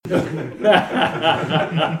Okay,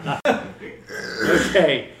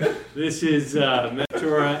 this is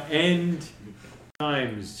Mentora End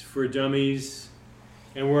Times for Dummies,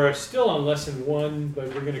 and we're still on lesson 1,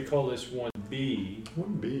 but we're going to call this 1B.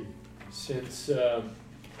 1B. Since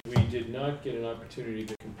we did not get an opportunity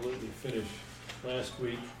to completely finish last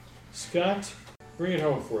week. Scott, bring it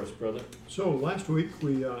home for us, brother. So last week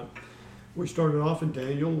we started off in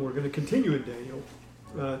Daniel. We're going to continue in Daniel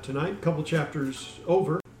tonight. A couple chapters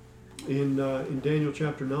over in Daniel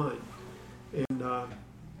chapter 9, and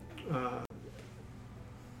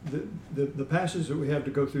the passage that we have to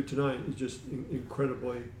go through tonight is just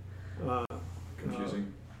incredibly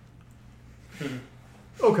confusing.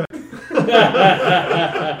 Okay.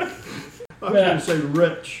 I was going to say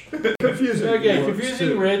rich. Confusing. Okay,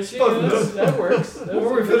 confusing, rich. Yeah, that works.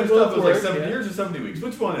 Or we finished up with like 70 years or 70 weeks.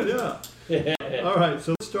 Which one is it? Yeah. All right,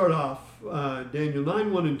 so let's start off Daniel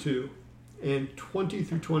 9, 1 and 2, and 20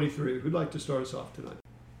 through 23. Who'd like to start us off tonight?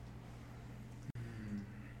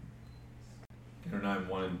 Daniel 9,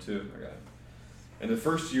 1 and 2. I got it. In the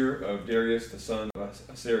first year of Darius, the son of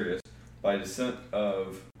Assyrius, by descent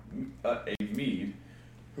of a Mede,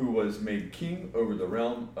 who was made king over the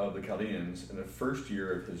realm of the Chaldeans in the first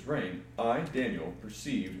year of his reign, I, Daniel,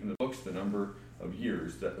 perceived in the books the number of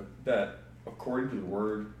years that according to the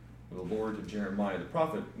word of the Lord to Jeremiah the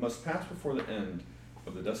prophet, must pass before the end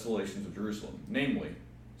of the desolations of Jerusalem, namely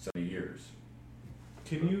 70 years.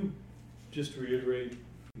 Can you just reiterate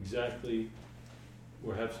exactly,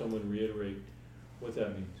 or have someone reiterate what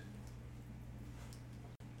that means?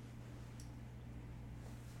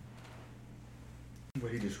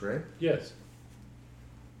 What he just read? Yes.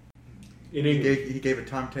 In He English. gave a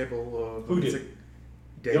timetable of... Who did?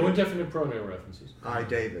 David. No indefinite pronoun references. I,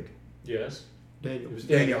 David. Yes. Daniel. It was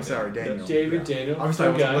Daniel, sorry, Daniel. David, Yeah. Daniel. Obviously, I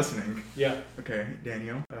wasn't guy. listening. Yeah. Okay,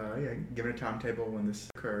 Daniel. Yeah, given a timetable when this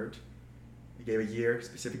occurred. He gave a year,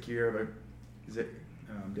 specific year of is it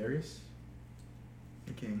Darius?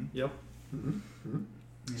 The king. Yep. Mm-hmm.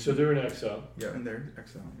 Mm-hmm. So they're in exile. Yeah, and they're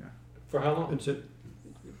exile, yeah. For how long? That's it.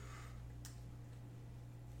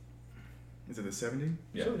 Is it the 70?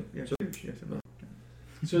 Yeah. Yeah, So- yes,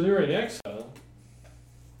 So they're in exile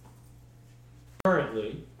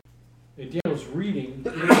currently, and Daniel's reading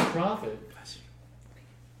the prophet,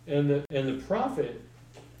 and the prophet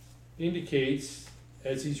indicates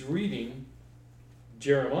as he's reading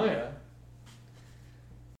Jeremiah,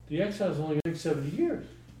 the exile is only going to take 70 years.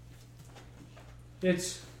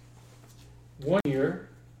 It's 1 year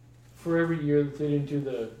for every year that they didn't do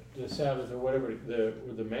the Sabbath or whatever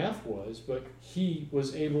the math was, but he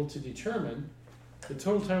was able to determine the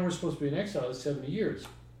total time we're supposed to be in exile is 70 years.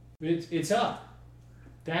 It's up.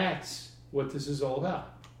 That's what this is all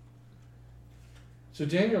about. So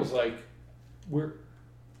Daniel's like, we're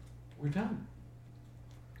done.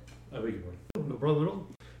 I beg your pardon. No problem at all.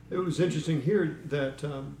 It was interesting here that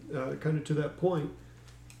kind of to that point,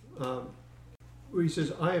 where he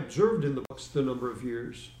says, I observed in the books the number of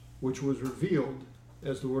years which was revealed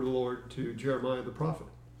as the word of the Lord to Jeremiah the prophet.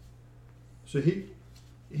 So he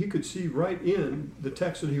could see right in the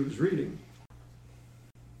text that he was reading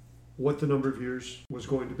what the number of years was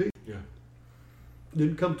going to be. Yeah. It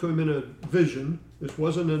didn't come to him in a vision. This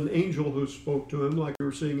wasn't an angel who spoke to him like we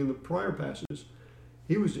were seeing in the prior passages.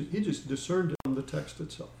 He just discerned it from the text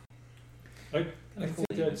itself. I think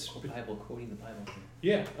that's Bible quoting the Bible.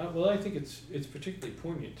 yeah. Well, I think it's particularly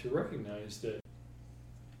poignant to recognize that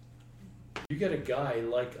you got a guy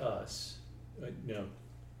like us. No,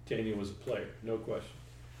 Daniel was a player, no question.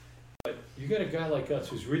 But you got a guy like us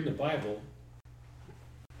who's reading the Bible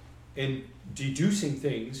and deducing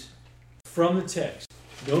things from the text.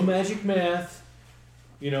 No magic math,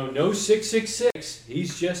 no 666.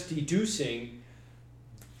 He's just deducing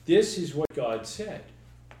this is what God said.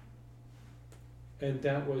 And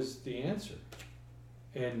that was the answer.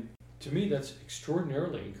 And to me, that's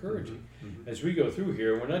extraordinarily encouraging. Mm-hmm. As we go through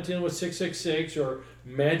here, we're not dealing with 666 or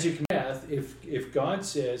magic math. If God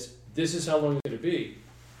says this is how long it's going to be,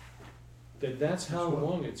 then that's how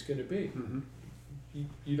long it's going to be. Mm-hmm.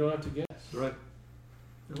 You don't have to guess. Right.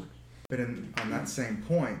 But on that same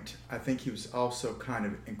point, I think he was also kind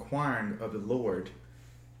of inquiring of the Lord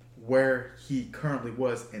where he currently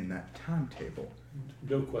was in that timetable.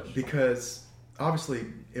 No question. Because obviously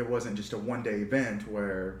it wasn't just a one-day event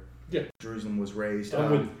where Jerusalem was raised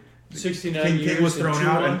up. 69 years king was thrown and 2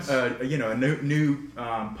 out, months. and a new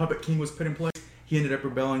puppet king was put in place. He ended up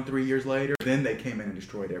rebelling 3 years later. Then they came in and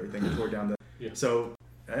destroyed everything and tore down the... Yeah. So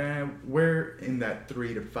where in that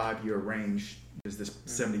 3 to 5 year range does this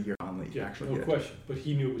 70 year only actually no get? question. But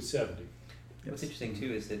he knew it was 70. What's interesting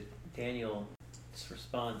too is that Daniel's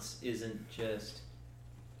response isn't just,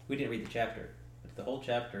 we didn't read the chapter, but the whole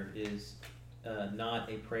chapter is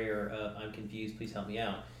not a prayer of "I'm confused, please help me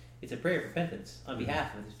out." It's a prayer of repentance on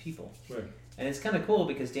behalf of his people. Right. And it's kind of cool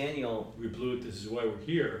because Daniel, We blew it. This is why we're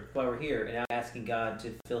here. while we're here, and now asking God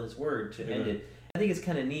to fulfill His word to end Amen. it. I think it's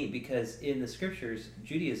kind of neat because in the scriptures,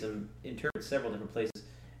 Judaism interprets several different places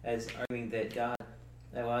as arguing that God,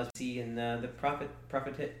 as we see in the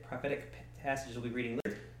prophetic passages we'll be reading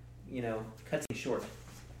later, cuts things short.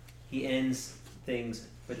 He ends things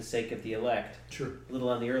for the sake of the elect, Sure. a little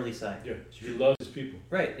on the early side. Yeah. He loves his people.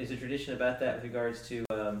 Right. There's a tradition about that with regards to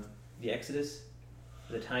the Exodus.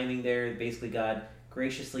 The timing there, basically God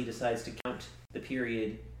graciously decides to count the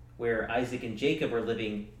period where Isaac and Jacob are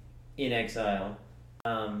living in exile,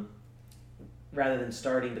 rather than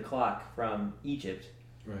starting the clock from Egypt.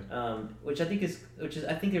 Right. Which I think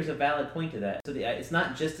I think there's a valid point to that. So it's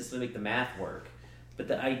not just to make the math work, but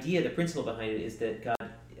the idea, the principle behind it is that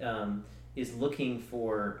God is looking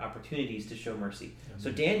for opportunities to show mercy.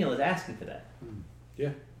 So Daniel is asking for that.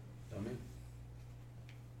 Yeah. Amen.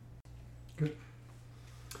 Good.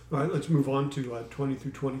 All right, let's move on to 20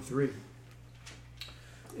 through 23.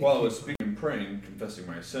 While I was speaking and praying, confessing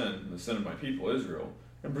my sin and the sin of my people Israel,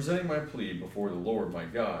 and presenting my plea before the Lord my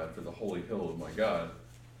God for the holy hill of my God,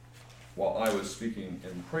 while I was speaking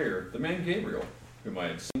in prayer, the man Gabriel, whom I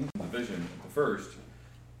had seen in the vision at the first,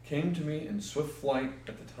 came to me in swift flight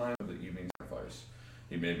at the time of the evening sacrifice.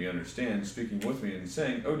 He made me understand, speaking with me and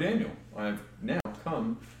saying, "O Daniel, I have now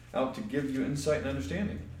come out to give you insight and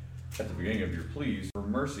understanding. At the beginning of your pleas for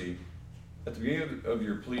mercy, a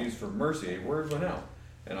word went out,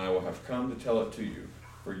 and I will have come to tell it to you,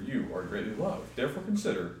 for you are greatly loved. Therefore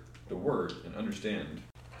consider the word and understand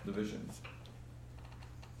the vision."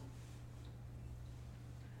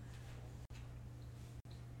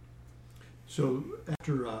 So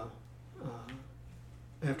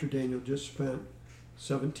after Daniel just spent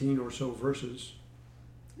 17 or so verses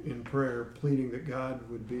in prayer, pleading that God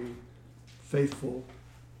would be faithful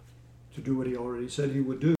to do what he already said he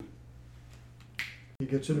would do, he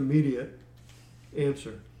gets an immediate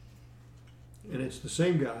answer. And it's the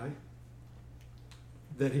same guy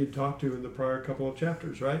that he'd talked to in the prior couple of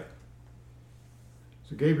chapters, right?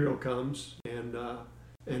 So Gabriel comes and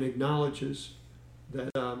acknowledges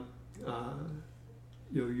that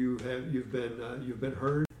you've been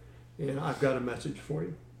heard, and I've got a message for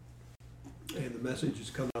you. And the message is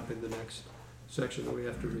coming up in the next section that we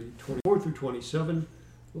have to read, 24 through 27.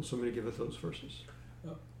 Will somebody give us those verses?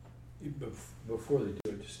 Before they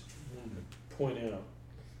do it, just wanted to point out,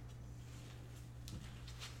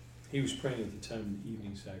 he was praying at the time of the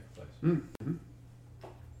evening sacrifice. Mm-hmm.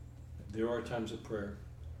 There are times of prayer,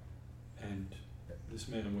 and this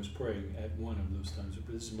man was praying at one of those times.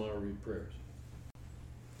 But this is moderate prayers.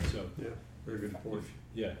 So, Yeah, very good point.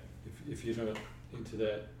 If you're not into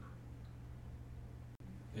that,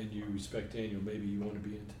 and you respect Daniel, maybe you want to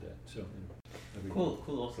be into that. So, anyway, Cool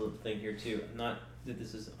also thing here too. Not that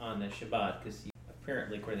this is on the Shabbat, because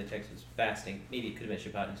apparently, according to the text, was fasting. Maybe it could have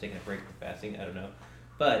been Shabbat and taking a break from fasting. I don't know.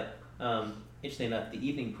 But interesting enough, the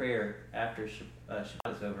evening prayer after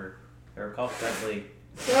Shabbat is over, if I recall correctly,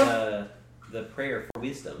 the prayer for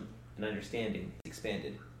wisdom and understanding is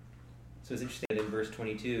expanded. So it's interesting that in verse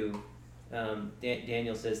 22,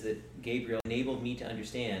 Daniel says that Gabriel enabled me to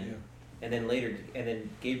understand. yeah. And then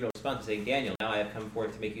Gabriel responds saying, "Daniel, now I have come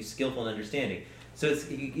forth to make you skillful in understanding." So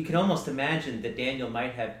you can almost imagine that Daniel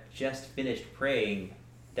might have just finished praying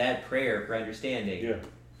that prayer for understanding Yeah.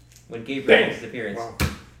 when Gabriel makes his appearance. Wow.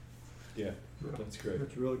 Yeah. That's great.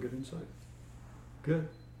 That's really good insight. Good.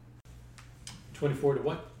 24 to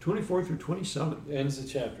what? 24 through 27. Ends the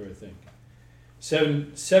chapter, I think.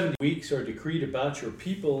 70 weeks are decreed about your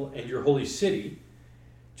people and your holy city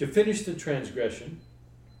to finish the transgression,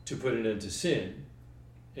 to put an end to sin,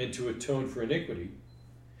 and to atone for iniquity,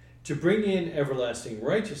 to bring in everlasting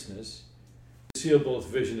righteousness, to seal both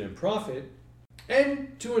vision and prophet,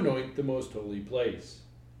 and to anoint the most holy place.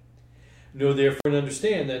 Know therefore and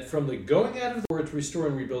understand that from the going out of the word to restore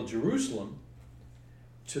and rebuild Jerusalem,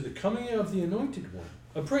 to the coming of the anointed one,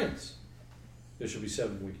 a prince, there shall be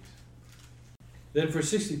 7 weeks. Then for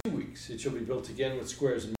 62 weeks it shall be built again with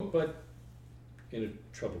squares and moat, but in a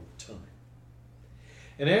troubled time.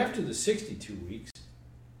 And after the 62 weeks,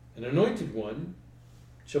 an anointed one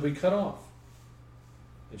shall be cut off,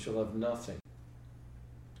 and shall have nothing.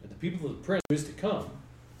 And the people of the prince who is to come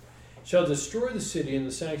shall destroy the city and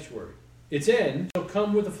the sanctuary. Its end shall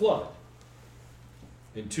come with a flood,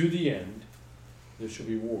 and to the end there shall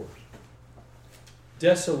be wars.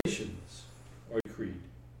 Desolations are decreed.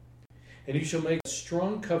 And he shall make a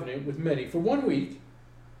strong covenant with many for 1 week,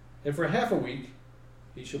 and for half a week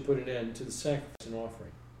he shall put an end to the sacrifice and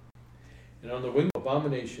offering. And on the wing of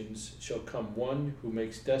abominations shall come one who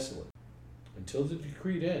makes desolate, until the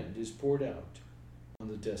decreed end is poured out on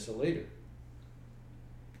the desolator.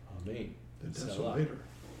 Amen. The Selah. desolator.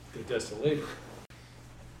 The desolator.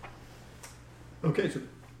 Okay, so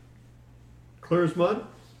clear as mud?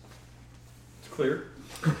 It's clear.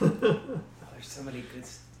 Oh, there's so many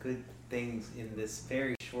good things in this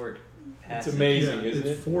very short passage. It's amazing, isn't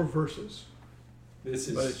it's it? 4 verses, This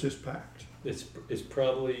but it's is just packed. it's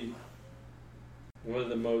probably one of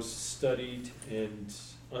the most studied and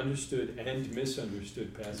understood and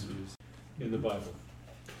misunderstood passages in the Bible.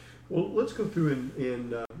 Well, let's go through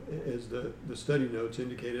and as the study notes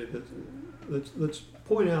indicated, let's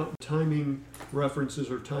point out timing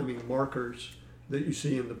references or timing markers that you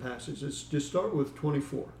see in the passage. Let's just start with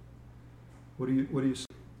 24. What do you see?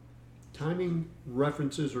 Timing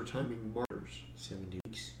references or timing markers? 70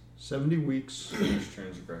 weeks. 70 weeks. Finished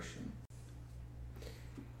transgression.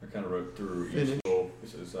 I kind of wrote through each Finish. little.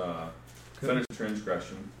 This is finished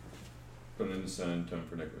transgression, put an end to sin, tone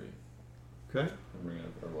for iniquity, Okay. and bring up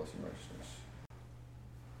everlasting righteousness.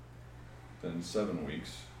 Then 7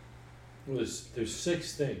 weeks. Well, there's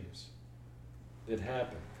 6 things that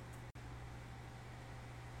happen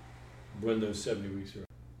when those 70 weeks are up.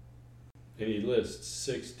 And he lists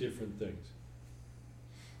 6 different things.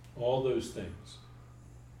 All those things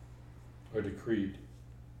are decreed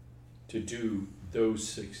to do those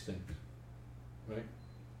 6 things. Right?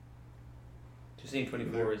 Just saying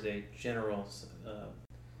 24 is a general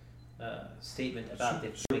statement about the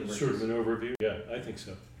upcoming verses. Sort of an overview. Yeah, I think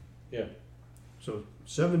so. Yeah. So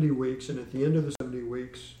 70 weeks, and at the end of the 70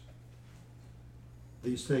 weeks,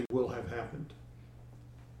 these things will have happened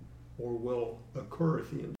or will occur at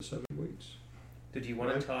the end of 7 weeks. Did you want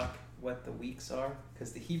Right. to talk what the weeks are?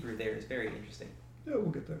 Because the Hebrew there is very interesting. Yeah, we'll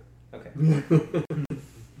get there. Okay.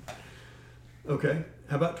 Okay,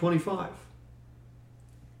 how about 25?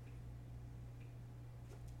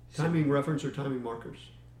 Timing reference or timing markers?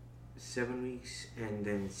 7 weeks and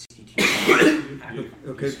then 62.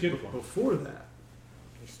 Okay, skipped one. before that,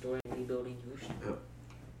 Restoring and rebuilding Jerusalem.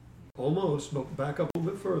 almost, but back up a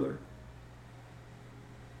little bit further.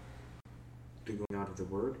 The going out of the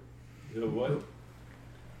word. The what?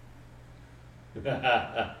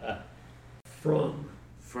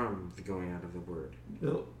 From, The going out of the word.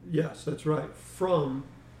 no, yes, that's right, from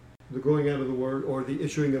the going out of the word or the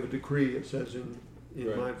issuing of a decree, it says in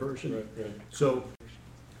Right, my version. right. So,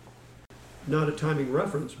 not a timing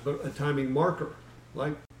reference, but a timing marker,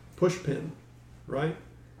 like push pin, right?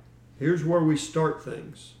 Here's where we start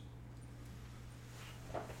things.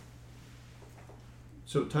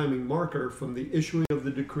 So, timing marker from the issuing of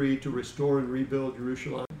the decree to restore and rebuild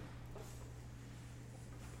Jerusalem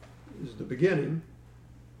is the beginning.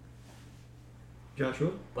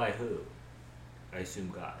 Joshua? By who? I assume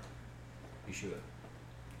God. Yeshua.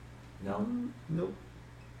 No? Nope.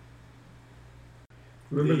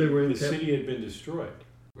 Remember they were in the city had been destroyed.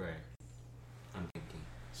 Right. I'm thinking.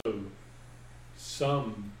 So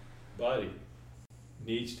somebody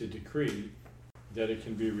needs to decree that it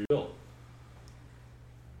can be rebuilt.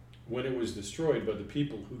 When it was destroyed by the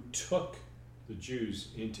people who took the Jews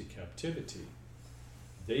into captivity,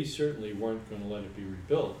 they certainly weren't going to let it be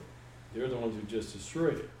rebuilt. They're the ones who just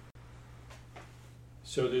destroyed it.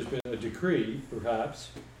 So there's been a decree, perhaps,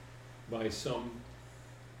 by somebody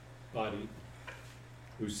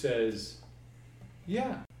who says,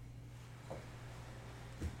 yeah,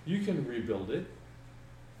 you can rebuild it.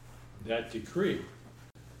 That decree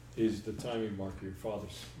is the timing marker your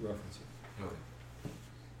father's referencing. Okay.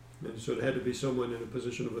 And so it had to be someone in a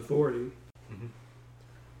position of authority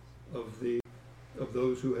Mm-hmm. of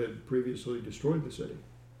those who had previously destroyed the city.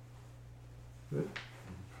 Right?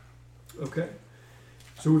 Okay.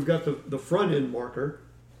 So we've got the front end marker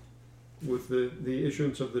with the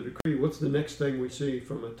issuance of the decree. What's the next thing we see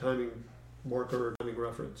from a timing marker or timing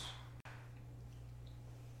reference?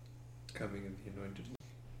 Coming of the anointed one.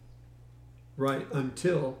 Right,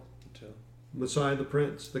 until Until. Messiah the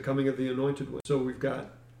Prince, the coming of the anointed one. So we've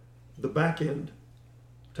got the back end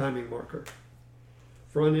timing marker,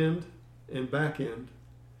 front end and back end,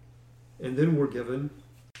 and then we're given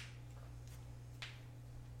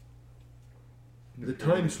the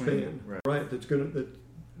time span, right? That's going to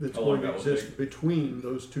How long going to that will exist between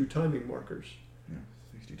those two timing markers, Yeah,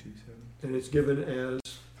 62, 7. and it's given as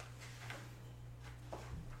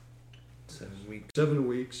 7 weeks. 7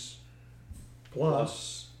 weeks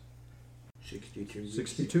plus 62 weeks.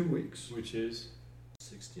 62 weeks, Which is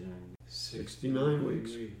 69. 69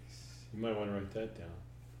 weeks. You might want to write that down.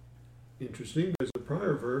 Interesting, because the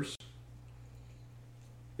prior verse,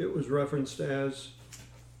 it was referenced as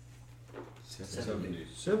 70.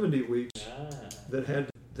 70 weeks Ah.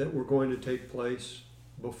 that were going to take place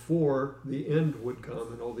before the end would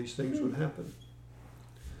come and all these things would happen.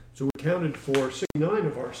 So we counted for 69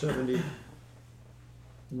 of our 70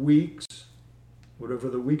 weeks, whatever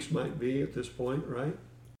the weeks might be at this point, right?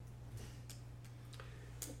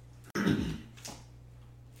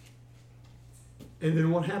 And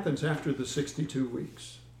then what happens after the 62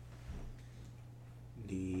 weeks?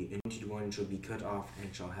 The anointed one shall be cut off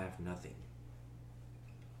and shall have nothing.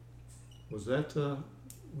 Was that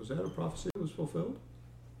a prophecy that was fulfilled?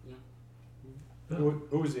 Yeah. No.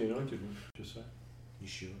 Who was the anointed one? Just say.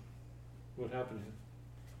 Yeshua. What happened to him?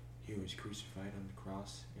 He was crucified on the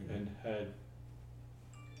cross And had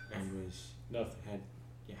was nothing.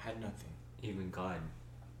 had nothing. Even God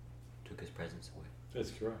took his presence away.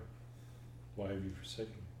 That's correct. Why have you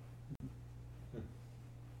forsaken me?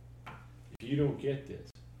 If you don't get this,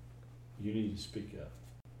 you need to speak up.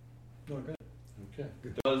 Okay. Okay.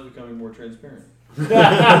 God is becoming more transparent. That's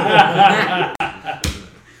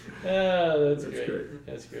That's great. great.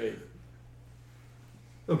 That's great.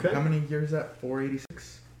 Okay. How many years is that?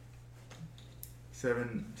 486?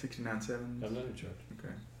 69 sevens? I'm not in charge.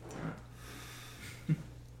 Okay.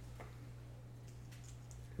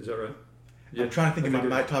 Is that right? I'm trying to think of I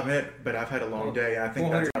my think top of my head, but I've had a long day. I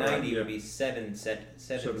think that's about 490 right. would be 770,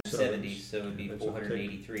 Seven so it would be That's what I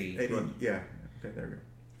think. 483. 80, Right. yeah. Okay, there we go.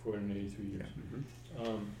 483 years.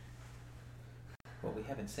 Mhm. Well, we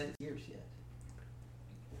haven't said years yet.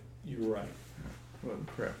 You're right. Well,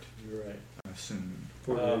 correct. You're right. I assume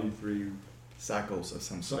 483 cycles of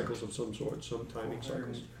some sort. cycles of some sort, some timing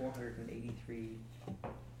cycles. 483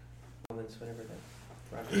 moments, whatever that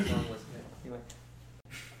Roger song was. Anyway,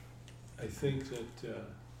 I think that, did I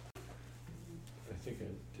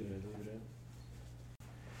leave it out?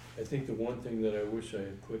 I think the one thing that I wish I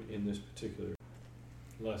had put in this particular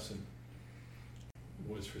lesson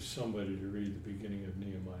was for somebody to read the beginning of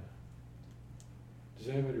Nehemiah. Does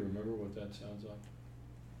anybody remember what that sounds like?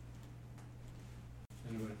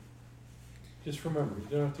 Anybody? Just remember, you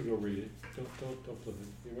don't have to go read it. Don't flip it.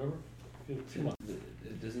 You remember? Come on.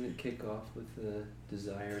 Doesn't it kick off with the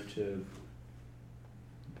desire to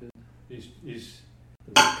He's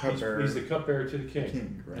The cupbearer. he's the cupbearer to the king,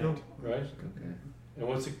 King, right? No. right? okay. And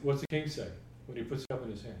what's the king say when he puts the cup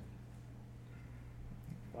in his hand?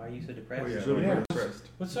 why are you so depressed? Oh, yeah. So, yeah. Depressed.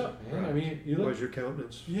 What's up, man? I mean, you look. Why's your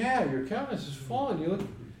countenance? Yeah, your countenance is fallen. You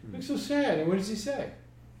look so sad. And what does he say?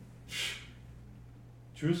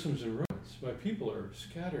 Jerusalem's in ruins. My people are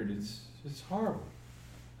scattered. It's horrible.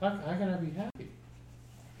 How can I be happy?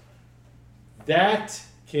 That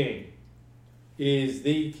king is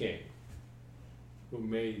the king who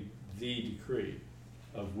made the decree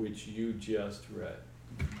of which you just read.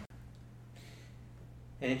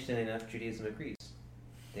 And interestingly enough, Judaism agrees.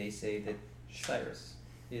 They say that Cyrus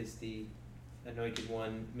is the anointed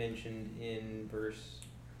one mentioned in verse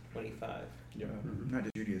 25. Yeah. Mhm. Not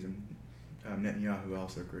just Judaism. Netanyahu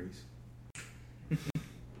also agrees.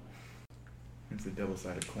 It's a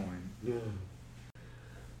double-sided coin. Yeah.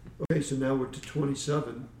 Okay, so now we're to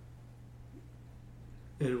 27.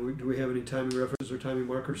 And do we have any timing references or timing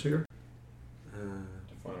markers here? The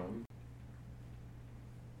final week.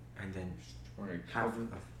 And then Okay. half of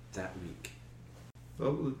that week.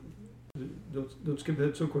 Well, don't skip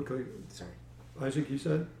ahead so quickly. Sorry. Isaac, you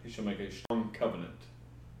said? He shall make a strong covenant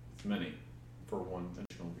with many for one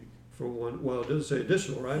additional week. For one, well, it doesn't say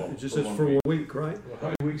additional, right? Well, It just for says one for week. 1 week, right? Well,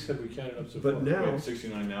 how many weeks have we counted up so But far? now- We have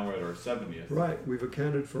 69, now we're at our 70th. Right, we've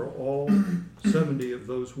accounted for all 70 of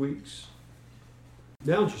those weeks.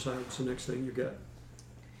 Now, Josiah, what's the next thing you got?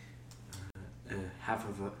 Half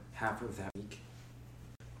of that week.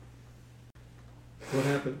 What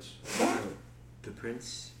happens? The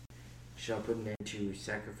prince shall put an end to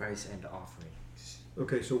sacrifice and offerings.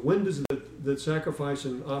 Okay, so when does the sacrifice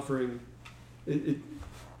and offering, in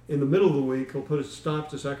the middle of the week, he'll put a stop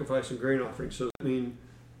to sacrifice and grain offering. So, I mean,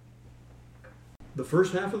 the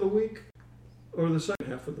first half of the week or the second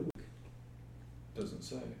half of the week? Doesn't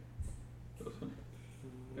say. Doesn't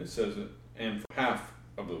it? It says it, and for half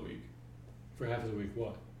of the week, For half of the week,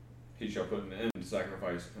 what? he shall put an end to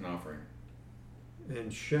sacrifice and offering.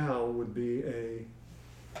 And shall would be a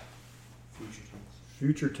Future tense.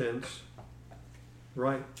 future tense.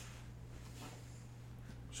 Right.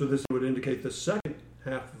 So this would indicate the second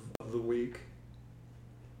half of the week.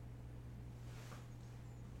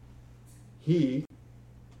 He,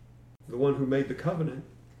 the one who made the covenant,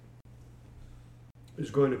 is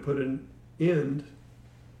going to put an end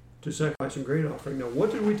to sacrifice and grain offering. Now,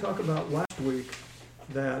 what did we talk about last week?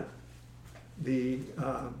 That the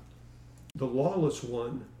lawless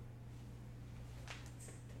one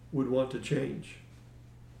would want to change?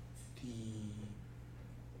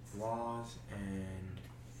 The laws and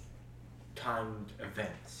timed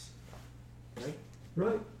events. Right?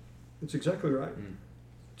 Right. That's exactly right. Mm.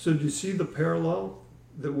 So do you see the parallel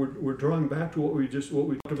that we're drawing back to what we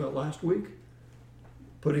talked about last week?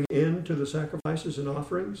 Putting end to the sacrifices and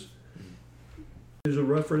offerings is a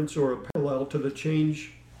reference or a parallel to the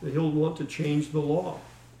change that he'll want to change the law.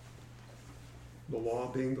 The law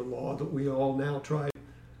being the law that we all now try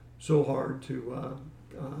so hard to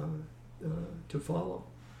follow.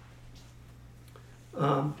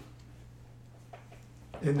 And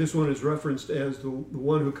this one is referenced as the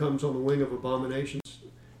one who comes on the wing of abominations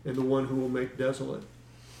and the one who will make desolate.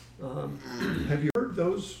 Have you heard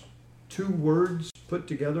those two words put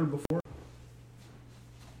together before?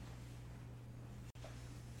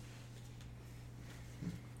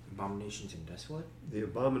 Abominations and desolate? The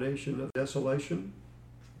abomination of desolation.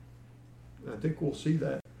 I think we'll see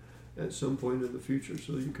that at some point in the future,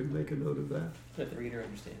 so you can make a note of that. Let the reader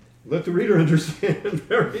understand. Let the reader understand.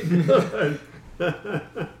 Very good.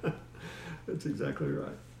 That's exactly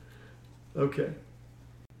right. Okay.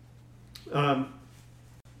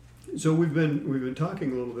 So we've been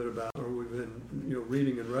talking a little bit about, or we've been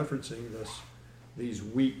reading and referencing these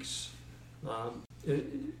weeks.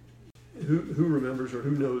 Who remembers or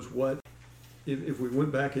who knows what? If we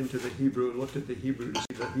went back into the Hebrew and looked at the Hebrew to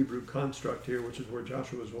see the Hebrew construct here, which is where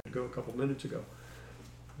Joshua was going to go a couple minutes ago,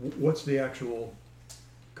 what's the actual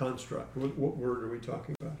construct? What word are we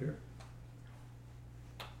talking about here?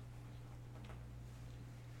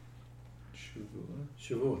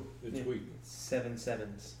 Shavuot. It's Yeah. week. 7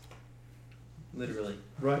 sevens. Literally.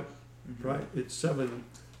 Right, right. It's 7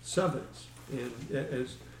 sevens, and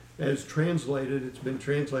as translated, it's been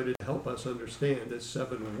translated to help us understand as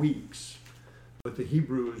 7 weeks. But the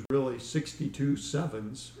Hebrew is really 62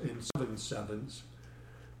 sevens and 7 sevens,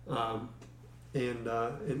 and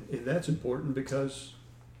that's important because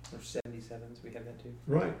Or 77s, we have that too.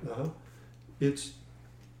 right,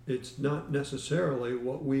 it's not necessarily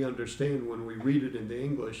what we understand when we read it in the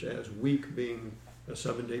English as week being a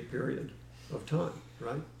 7-day period of time,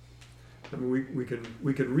 right? I mean,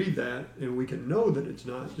 we can read that and we can know that it's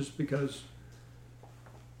not, just because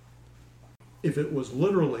if it was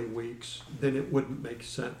literally weeks, then it wouldn't make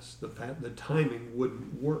sense. The timing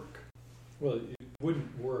wouldn't work. Well, it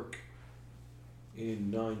wouldn't work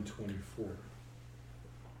in 924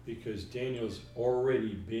 because Daniel's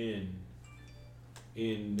already been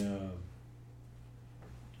in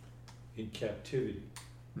captivity,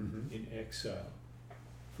 Mm-hmm. in exile,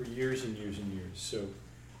 for years and years and years. So,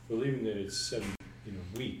 believing that it's 7,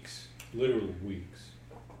 weeks, literal weeks.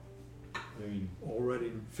 I mean,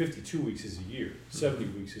 Already. 52 weeks is a year. 70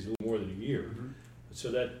 weeks is a little more than a year. Mm-hmm.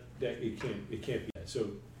 So that it can't be that.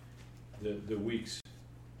 So the weeks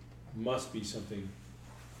must be something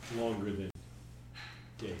longer than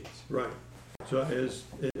days. Right. So as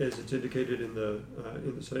it's indicated in the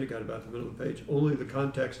study guide about the middle of the page, only the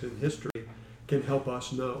context and history can help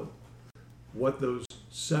us know what those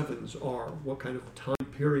sevens are, what kind of time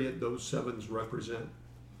period those sevens represent.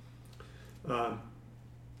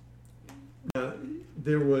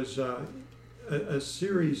 There was a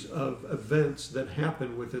series of events that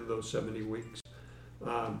happened within those 70 weeks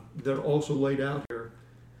that are also laid out here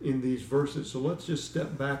in these verses. So let's just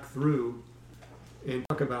step back through and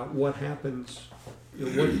talk about what happens,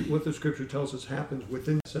 what the scripture tells us happens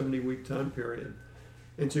within the 70-week time period,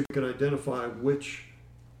 and see if we can identify which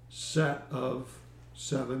set of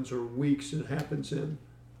sevens or weeks it happens in,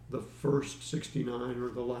 the first 69 or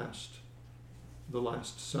the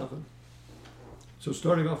last 7. So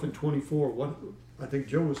starting off in 24, what I think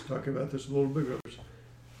Joe was talking about this a little bit ago. There's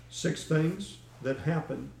 6 things that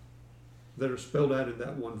happen that are spelled out in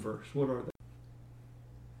that one verse. What are they?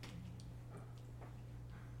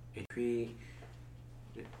 A decree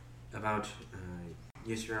about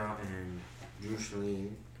Israel and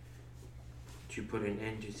Jerusalem to put an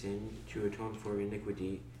end to sin, to atone for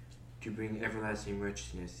iniquity, to bring everlasting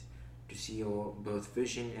righteousness, to seal both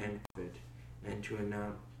vision and prophet, and to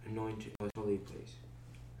anoint a holy place.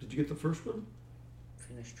 Did you get the first one?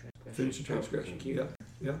 Finish transgression. Finish the transgression. Thank you.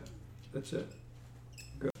 Yeah, that's it.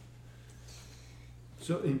 Good.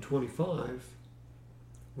 So in 25,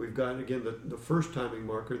 we've got again the first timing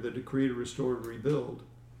marker, the decree to restore and rebuild.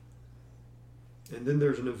 And then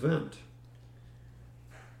there's an event,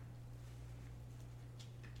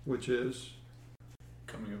 which is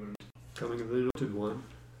Coming of it. coming of the anointed one,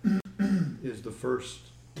 is the first,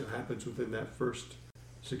 it happens within that first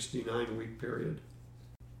 69-week period.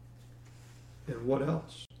 And what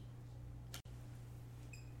else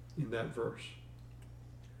in that verse?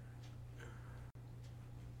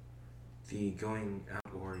 the going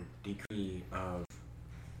out or decree of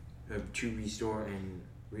to restore and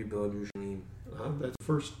rebuild Jerusalem. That's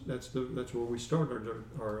first. That's where we start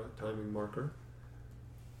our timing marker.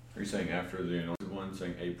 Are you saying after the anointed one,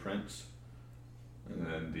 saying a prince, and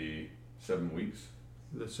then the 7 weeks?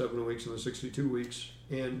 The 7 weeks and the 62 weeks,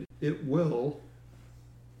 and it will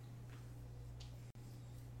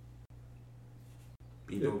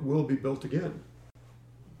Be built. it will be built again.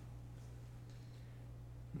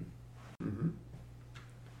 Mm-hmm.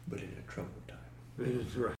 But in a troubled time.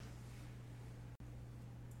 That's right.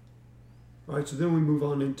 All right, so then we move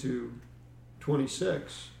on into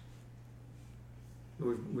 26,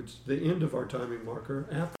 which is the end of our timing marker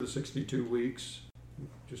after the 62 weeks.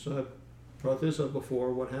 Just brought this up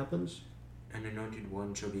before. What happens? An anointed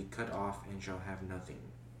one shall be cut off and shall have nothing.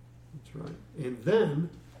 That's right. And then,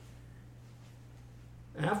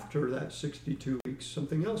 after that 62 weeks,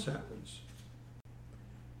 something else happens.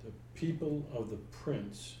 The people of the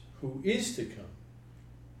prince who is to come,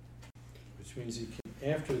 which means he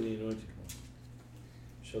came after the anointed one,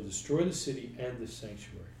 shall destroy the city and the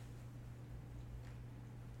sanctuary.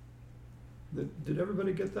 Did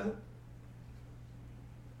everybody get that?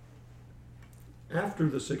 After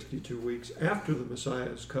the 62 weeks, after the Messiah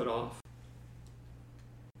is cut off,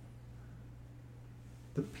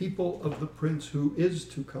 the people of the prince who is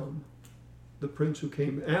to come, the prince who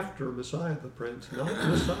came after Messiah the prince, not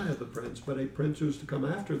Messiah the prince, but a prince who's to come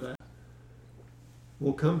after that,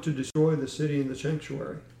 will come to destroy the city and the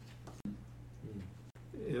sanctuary.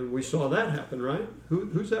 And we saw that happen, right?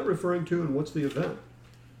 Who's that referring to, and what's the event?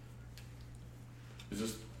 Is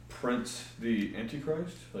this prince the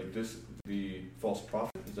Antichrist? Like this, the false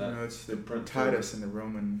prophet? Is that No, it's the prince? Titus and the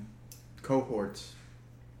Roman cohorts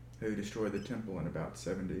who destroyed the temple in about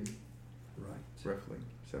 70, Right. roughly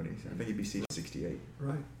 70. I think it'd be CE 68.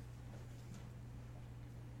 Right.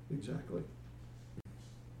 Exactly.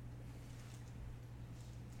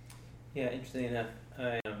 Yeah, interesting enough,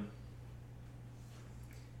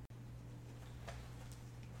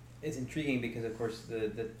 it's intriguing because, of course,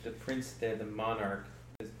 the prince there, the monarch,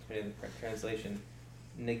 is the translation,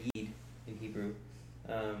 Nagid in Hebrew,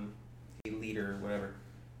 a leader or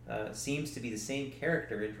whatever, seems to be the same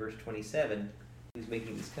character in verse 27 who's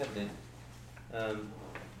making this covenant,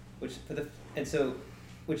 which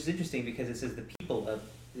is interesting because it says the people of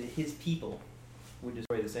his people would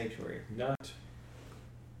destroy the sanctuary. Not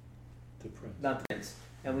the prince. Not the prince.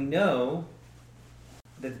 And we know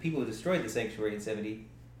that the people who destroyed the sanctuary in 70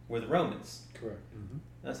 were the Romans. Correct. Mm-hmm.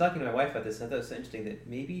 I was talking to my wife about this, and I thought it was interesting that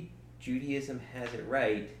maybe Judaism has it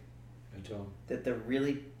right I don't. that the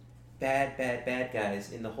really bad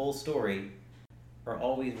guys in the whole story are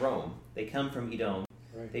always Rome. They come from Edom,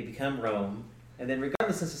 Right. they become Rome, and then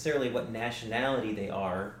regardless necessarily what nationality they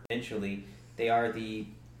are, eventually, they are the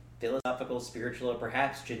philosophical, spiritual, or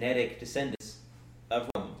perhaps genetic descendants of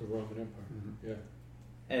Rome. The Roman Empire. Mhm. Yeah.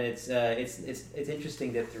 And it's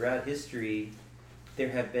interesting that throughout history, there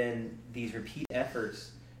have been these repeat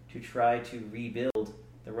efforts to try to rebuild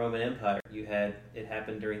the Roman Empire. It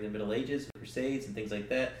happened during the Middle Ages, Crusades, and things like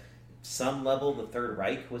that. Some level, the Third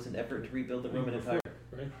Reich was an effort to rebuild the Roman Before, Empire.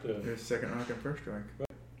 right? There's Second Reich and First Reich, Right.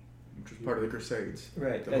 which was part of the Crusades.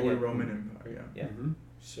 Right. The Holy yeah. Roman Empire, yeah. Yeah. Mm-hmm.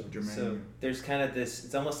 So Germania. So there's kind of this.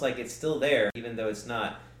 It's almost like it's still there, even though it's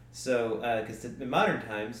not. So, because in modern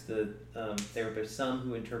times, there are some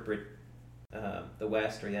who interpret the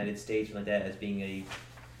West or the United States or like that as being a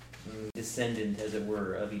descendant, as it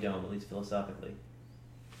were, of Edom, at least philosophically,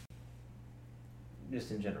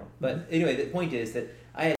 just in general. But anyway, the point is that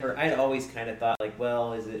I'd always kind of thought like,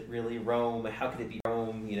 well, is it really Rome? How could it be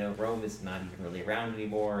Rome? You know, Rome is not even really around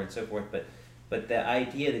anymore, and so forth. But the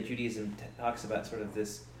idea that Judaism talks about sort of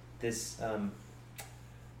this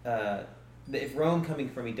if Rome coming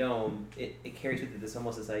from Edom, it carries with it this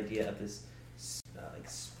idea of this like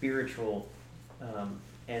spiritual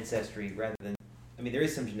ancestry rather than. I mean, there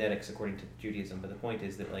is some genetics according to Judaism, but the point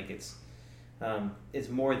is that like it's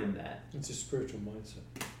more than that. it's a spiritual mindset.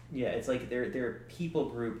 Yeah, it's like they're a people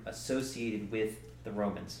group associated with the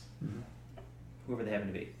Romans, Mm-hmm. whoever they happen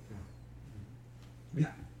to be.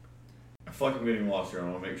 I feel like I'm getting lost here. I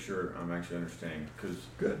want to make sure I'm actually understanding because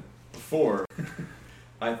Good. before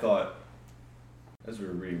I thought, as we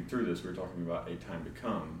were reading through this, we were talking about a time to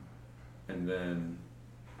come, and then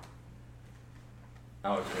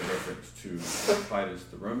Alex made reference to Titus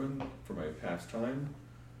the Roman from a past time.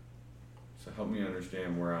 So help me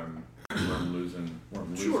understand where I'm losing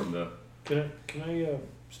Sure. the. Can I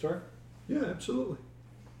start? Yeah, absolutely.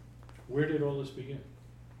 Where did all this begin?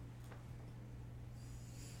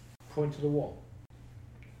 Point to the wall.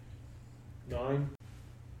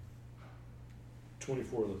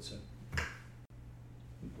 9:24, let's say.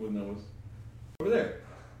 Wouldn't know what's over there.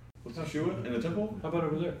 Was Yeshua in the temple? How about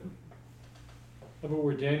over there? How about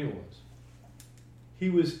where Daniel was? He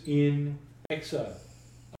was in exile,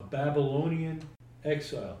 a Babylonian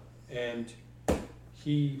exile. And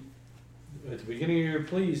he, at the beginning of your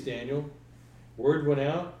pleas, Daniel, word went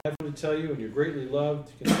out, I have to tell you, and you're greatly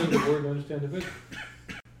loved. You can sing the word and understand the vision.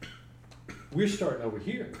 We're starting over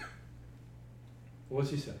here. What's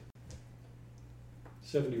he say?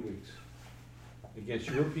 70 weeks against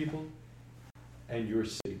your people and your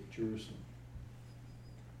city, Jerusalem.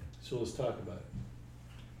 So let's talk about it.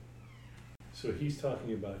 So he's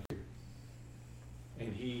talking about here.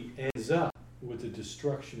 And he ends up with the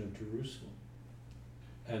destruction of Jerusalem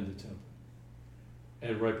and the temple.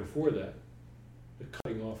 And right before that, the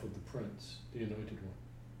cutting off of the prince, the anointed one.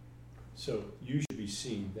 So you should be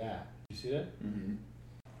seeing that. You see that? Mm-hmm.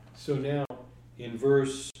 So now, in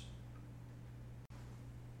verse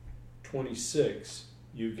 26,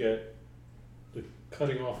 you get the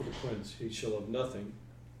cutting off of the prince. He shall have nothing.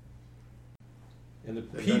 And the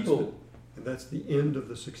people... And that's the end of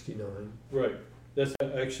the 69. Right. That's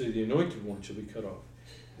actually the anointed one shall be cut off.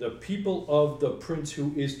 The people of the prince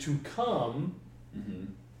who is to come, Mm-hmm.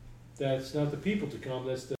 that's not the people to come,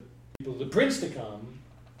 that's the people of the prince to come,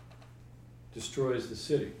 destroys the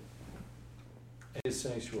city and his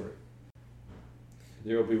sanctuary.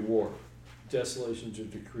 There will be war. Desolations are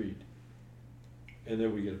decreed. And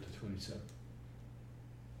then we get up to 27.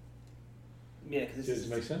 Yeah, because Does it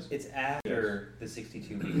make sense? it's after the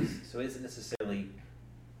 62 weeks, so it isn't necessarily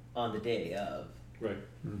on the day of. Right.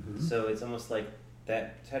 Mm-hmm. So it's almost like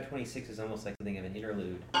that. Tab 26 is almost like something of an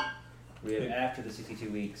interlude. We have after the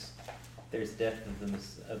 62 weeks, there's the death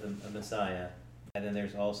of the Messiah, and then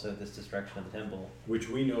there's also this destruction of the temple. Which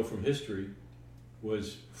we know from history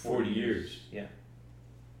was 40 years. Yeah.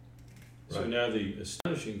 So Right. now the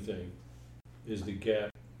astonishing thing is the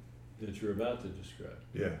gap that you're about to describe.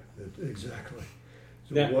 Yeah, exactly.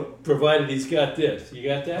 So Now, what provided he's got this. You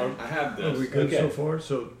got that? I have are we this. good Okay. so far?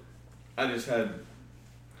 So I just had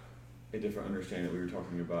a different understanding that we were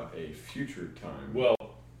talking about a future time. Well,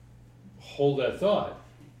 hold that thought.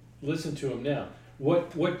 Listen to him now.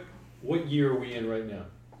 What year are we in right now?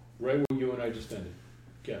 Right where you and I just ended.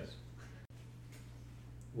 Guess.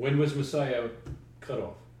 When was Messiah cut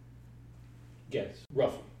off? Guess.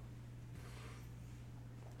 Roughly.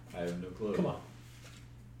 I have no clue. Come on.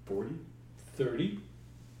 40? 30?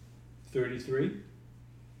 33?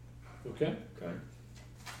 Okay? Okay.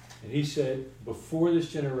 And he said, before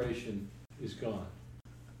this generation is gone,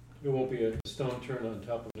 there won't be a stone turned on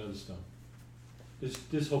top of another stone.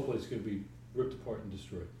 This whole place is going to be ripped apart and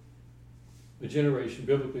destroyed. A generation,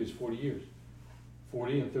 biblically, is 40 years.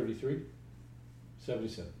 40 and 33?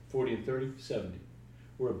 77. 40 and 30? 70.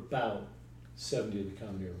 We're about 70 of the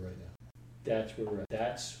common era right now. That's where we're at.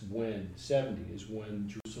 That's when, 70 is when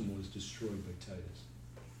Jerusalem was destroyed by Titus.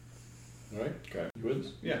 All right? Okay. You with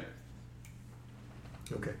us? Yeah.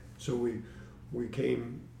 okay, so we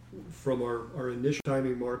came from our initial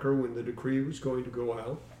timing marker when the decree was going to go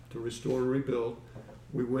out to restore and rebuild.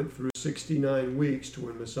 We went through 69 weeks to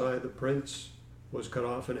when Messiah the Prince was cut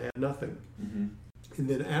off and had nothing. Mm-hmm. And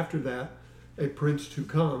then after that, a prince to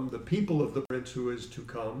come, the people of the prince who is to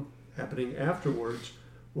come, happening afterwards,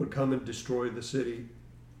 would come and destroy the city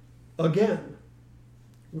again,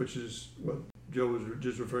 which is what Joe was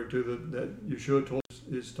just referring to, that Yeshua told us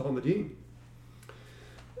is Talmudim.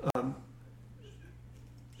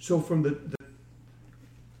 So from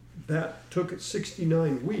that took it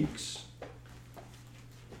 69 weeks,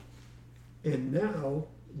 and now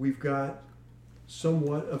we've got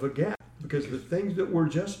somewhat of a gap, because the things that were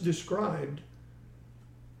just described,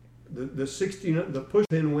 the 69, the push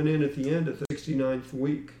pin went in at the end of the 69th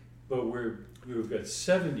week. But we've got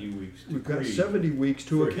 70 weeks to We've got grieve 70 weeks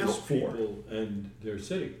to account his for. people and their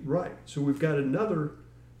city. Right. So we've got another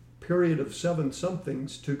period of 7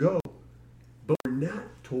 somethings to go, but we're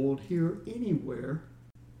not told here anywhere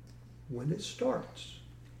when it starts.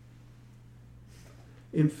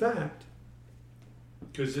 In fact,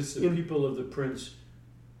 Because it's the people of the prince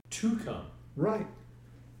to come. right.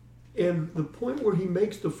 And the point where he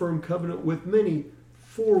makes the firm covenant with many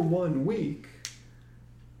for 1 week,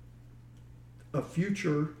 a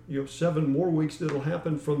future, 7 more weeks that'll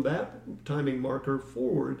happen from that timing marker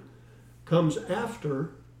forward, comes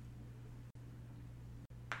after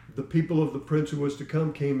the people of the prince who was to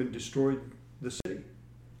come came and destroyed the city.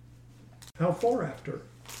 How far after?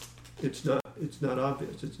 It's not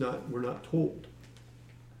obvious. We're not told.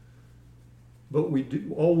 But we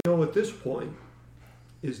do, all we know at this point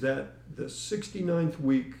is that the 69th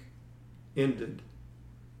week ended,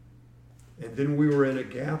 And then we were in a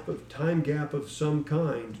time gap of some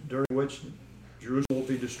kind during which Jerusalem will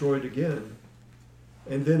be destroyed again.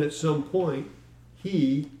 And then at some point,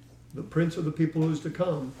 he, the prince of the people who is to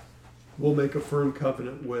come, will make a firm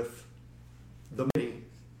covenant with the many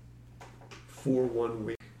for 1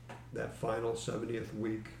 week. That final 70th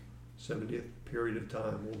week, 70th period of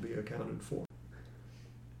time will be accounted for.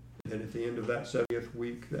 And at the end of that 70th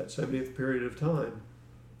week, that 70th period of time,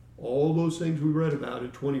 all those things we read about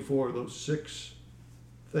in 24, those 6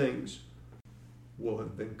 things, will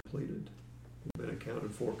have been completed, will have been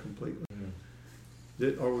accounted for completely.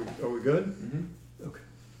 Are we good? Mm-hmm. Okay.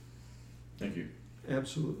 Thank you.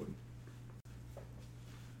 Absolutely.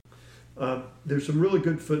 There's some really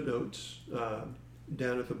good footnotes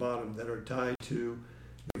down at the bottom that are tied to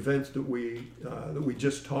the events that we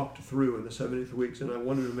just talked through in the 70th weeks, and I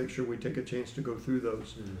wanted to make sure we take a chance to go through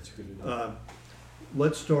those. That's a good idea.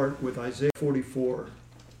 Let's start with Isaiah 44,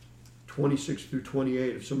 26 through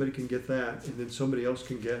 28. If somebody can get that, and then somebody else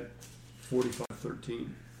can get 45:13.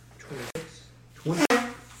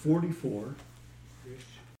 44,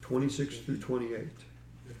 26 through 28.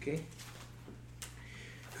 Okay.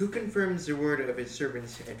 Who confirms the word of his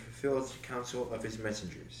servants and fulfills the counsel of his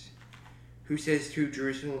messengers? Who says of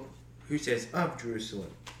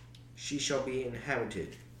Jerusalem, she shall be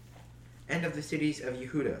inhabited, and of the cities of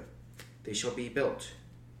Yehuda, they shall be built,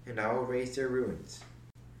 and I will raise their ruins.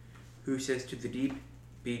 Who says to the deep,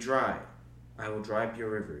 be dry, I will dry up your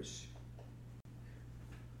rivers.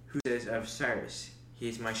 Who says of Cyrus, he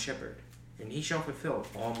is my shepherd, and he shall fulfill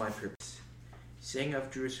all my purpose. Saying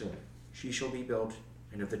of Jerusalem, she shall be built,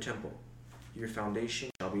 and of the temple, your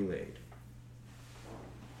foundation shall be laid.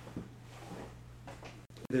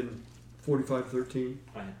 Then 45:13.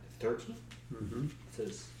 13? Mm-hmm. It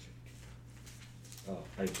says. Oh,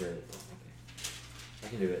 I read it. Okay. I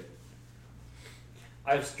can do it.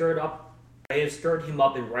 I have stirred him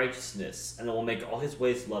up in righteousness, and I will make all his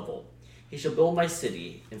ways level. He shall build my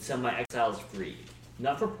city and set my exiles free.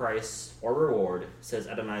 Not for price or reward, says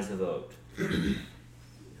Adonai Zevot.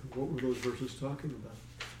 What were those verses talking about?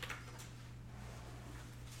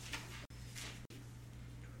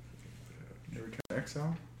 The return to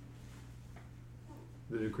exile?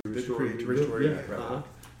 The decree The restore, decree to rebuild. restore, Yeah. yeah, right.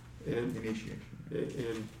 And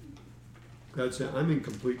Initiation. God said, I'm in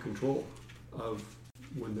complete control of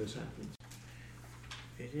when this happens.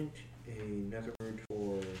 Isn't another word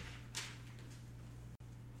for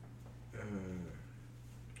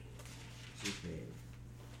what's his name?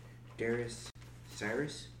 Darius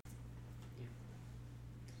Cyrus?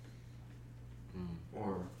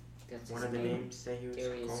 Or That's one his of the name. names that he was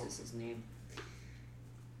Darius called? is his name.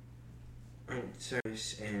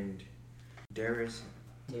 Cyrus and Darius.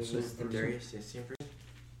 Darius the Darius, the same person?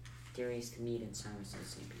 Darius the Mede and Cyrus are the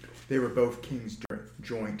same people. They were both kings,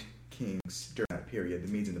 joint kings during that period, the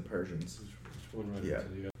Medes and the Persians. It's one right Yeah. into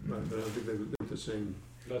the other. Right, but I don't think they were the same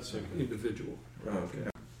Not saying. individual. Oh, okay.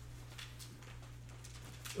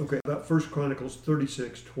 Okay, about 1 Chronicles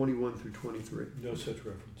 36, 21 through 23. No such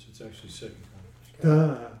reference. It's actually Second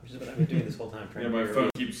Chronicles. Which is what I've been doing this whole time. Trying Yeah, to my figure phone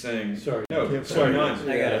out. keeps saying, Sorry. no, Can't sorry, find none.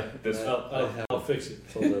 I got it. This, I'll fix it.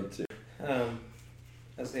 Hold up too.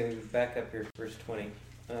 I'll say we back up here, verse 20.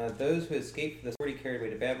 Those who escaped from the sword he carried away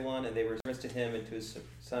to Babylon, and they were servants to him and to his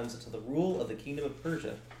sons until the rule of the kingdom of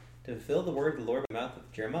Persia, to fulfill the word of the Lord by the mouth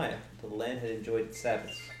of Jeremiah, until the land had enjoyed its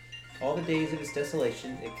Sabbaths. All the days of its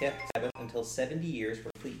desolation it kept Sabbath until 70 years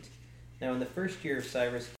were complete. Now in the first year of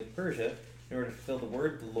Cyrus king of Persia, in order to fulfill the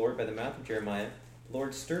word of the Lord by the mouth of Jeremiah, the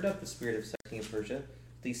Lord stirred up the spirit of Cyrus king of Persia,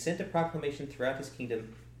 so he sent a proclamation throughout his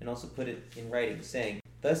kingdom, and also put it in writing, saying,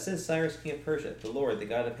 Thus says Cyrus king of Persia, the Lord, the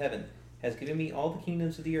God of heaven, has given me all the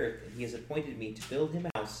kingdoms of the earth, and he has appointed me to build him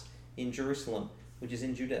a house in Jerusalem, which is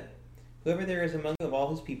in Judah. Whoever there is among of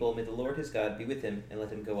all his people, may the Lord his God be with him, and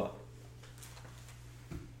let him go up.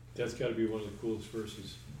 That's got to be one of the coolest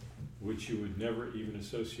verses, which you would never even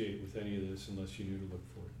associate with any of this unless you knew to look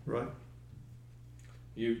for it. Right?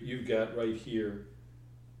 You've got right here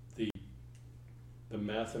the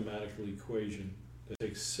mathematical equation that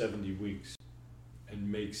takes 70 weeks and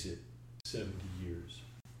makes it 70 years.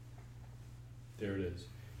 There it is.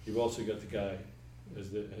 You've also got the guy, as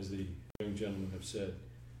the young gentlemen have said,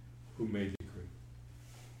 who made the decree.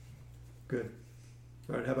 Good.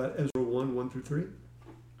 All right, how about Ezra 1, 1 through 3?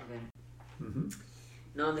 Okay. Mm-hmm.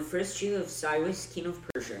 Now in the first year of Cyrus, king of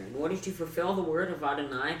Persia, in order to fulfill the word of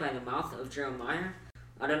Adonai by the mouth of Jeremiah,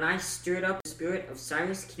 Adonai stirred up the spirit of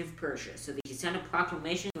Cyrus, king of Persia, so that he sent a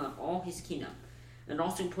proclamation throughout all his kingdom, and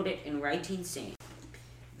also put it in writing, saying,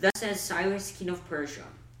 Thus says Cyrus, king of Persia,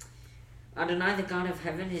 Adonai, the God of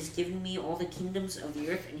heaven, has given me all the kingdoms of the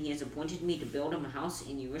earth, and he has appointed me to build him a house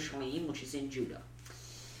in Jerusalem, which is in Judah.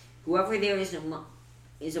 Whoever there is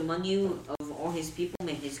among you of all his people,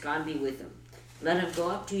 may his God be with him. Let him go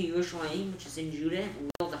up to Jerusalem, which is in Judah, and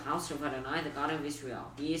build the house of Adonai, the God of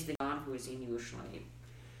Israel. He is the God who is in Jerusalem.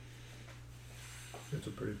 It's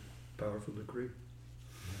a pretty powerful decree.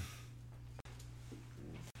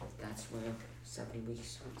 That's where 70 weeks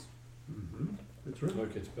starts. Mm-hmm. That's right. Oh,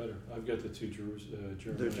 it gets better. I've got the two Jeremiah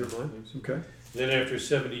There's Jeremiah. things. Okay. Then after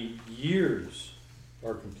 70 years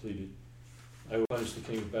are completed, I will punish the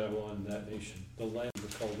king of Babylon and that nation, the land of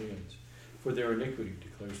the Chaldeans, for their iniquity,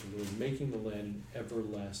 declares the Lord, making the land an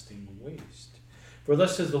everlasting waste. For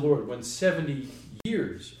thus says the Lord, when 70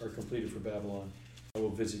 years are completed for Babylon, I will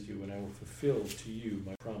visit you, and I will fulfill to you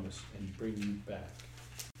my promise and bring you back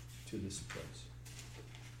to this place.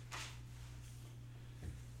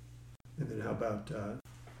 And then how about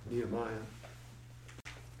Nehemiah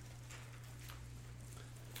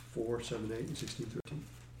 4, 7, 8, and 16, 13?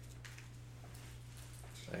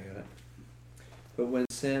 I got it. But when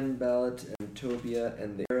Sanballat and Tobiah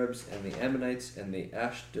and the Arabs and the Ammonites and the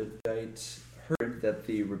Ashdodites heard that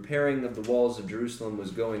the repairing of the walls of Jerusalem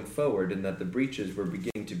was going forward and that the breaches were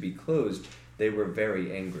beginning to be closed, they were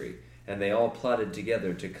very angry. And they all plotted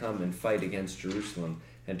together to come and fight against Jerusalem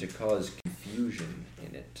and to cause confusion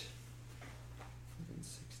in it.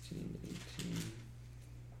 16, 18.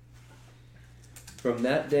 From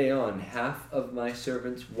that day on, half of my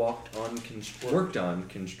servants worked on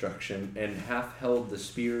construction, and half held the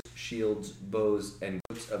spears, shields, bows, and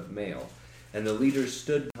coats of mail. And the leaders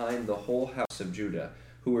stood behind the whole house of Judah,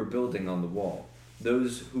 who were building on the wall.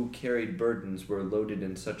 Those who carried burdens were loaded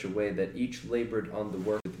in such a way that each labored on the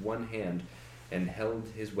work with one hand and held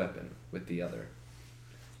his weapon with the other.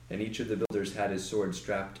 And each of the builders had his sword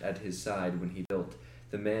strapped at his side when he built.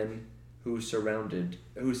 The man who sounded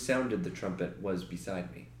the trumpet was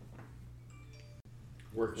beside me.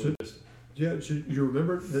 Work So- Yeah, so you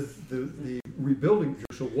remember that the rebuilding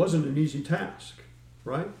Jerusalem wasn't an easy task,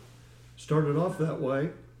 right? Started off that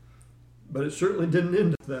way, but it certainly didn't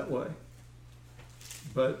end up that way.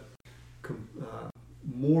 But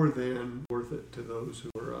more than worth it to those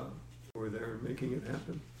who were there and making it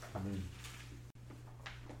happen.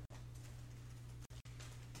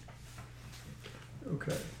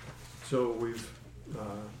 Okay, so we've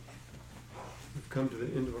come to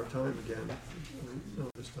the end of our time again. Oh,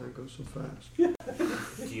 this time goes so fast. Do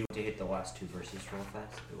you want to hit the last two verses real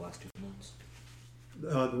fast? The last two notes?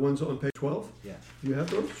 The ones on page 12? Yeah. Do you have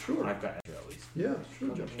those? Sure. I've got extra at least. Yeah,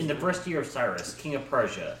 sure, Josh. In the first year of Cyrus, king of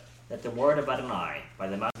Persia, that the word of Adonai by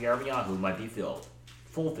the mouth of Yirmiyahu might be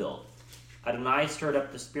fulfilled. Adonai stirred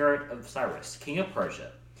up the spirit of Cyrus, king of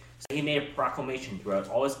Persia, so he made a proclamation throughout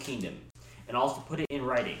all his kingdom, and also put it in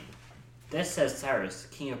writing. Thus says Cyrus,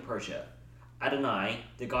 king of Persia, Adonai,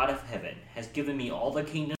 the God of heaven, has given me all the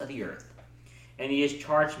kingdoms of the earth, and he has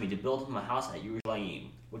charged me to build him a house at Jerusalem,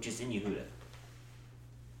 which is in Yehudah.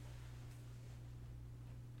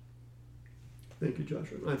 Thank you,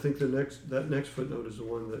 Joshua. I think that next footnote is the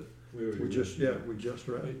one that we just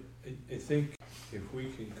read. I think if we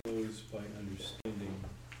can close by understanding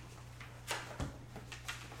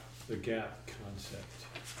the gap concept,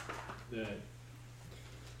 that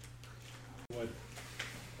what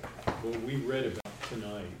we read about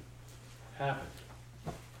tonight happened.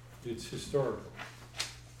 It's historical.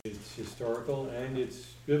 It's historical and it's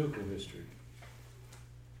biblical history.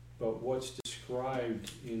 But what's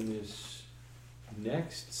described in this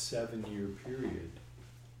next 7-year period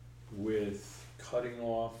with cutting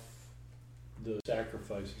off the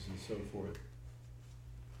sacrifices and so forth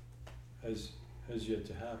has yet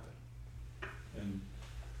to happen. And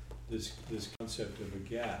this concept of a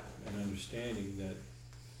gap and understanding that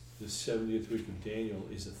the 70th week of Daniel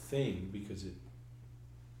is a thing because it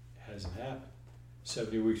hasn't happened.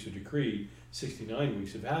 70 weeks of decree, 69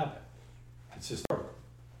 weeks have happened. It's historical.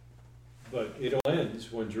 But it all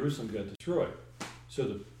ends when Jerusalem got destroyed.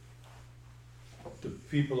 So the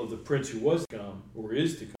people of the prince who was to come, or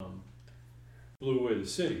is to come, blew away the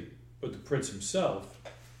city. But the prince himself,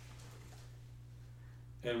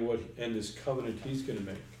 and this covenant he's going to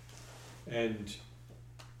make, and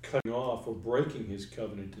cutting off or breaking his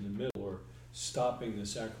covenant in the middle, or stopping the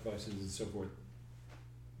sacrifices and so forth,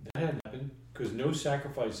 that hadn't happened because no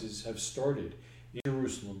sacrifices have started in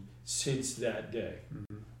Jerusalem since that day.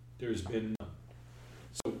 Mm-hmm. There's been none.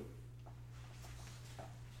 So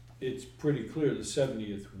it's pretty clear the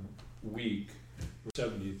 70th week, or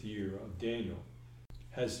 70th year of Daniel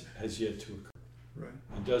has yet to occur. Right.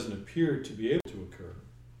 It doesn't appear to be able to occur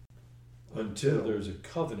until there's a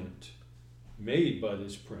covenant made by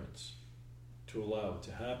this prince to allow it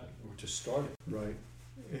to happen or to start it. Right.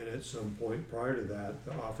 And at some point prior to that,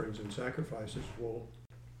 the offerings and sacrifices will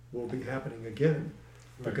be happening again.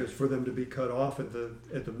 Right. Because for them to be cut off at the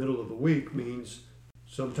middle of the week means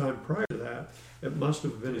sometime prior to that, it must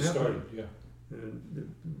have been It happening. started, yeah.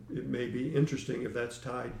 And it may be interesting if that's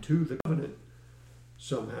tied to the covenant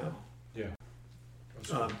somehow. Yeah.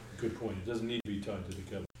 That's a good point. It doesn't need to be tied to the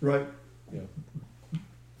covenant. Right. Yeah.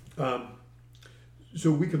 So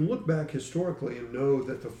we can look back historically and know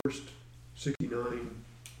that the first 69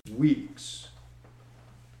 weeks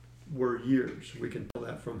were years. We can tell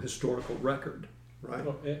that from historical record, right?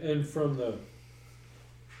 Oh, and from the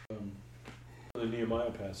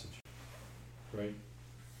Nehemiah passage, right?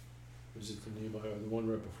 Was it the Nehemiah or the one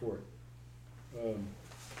right before it?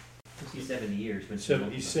 He's 70 years. He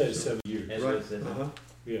says 7 years. Ezra Right. says it. Uh-huh.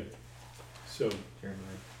 Yeah. So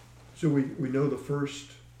Jeremiah. So we know the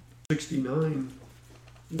first 69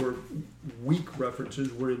 were week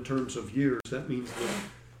references were in terms of years. That means that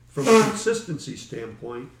from a consistency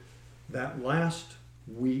standpoint, that last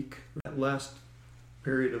week, that last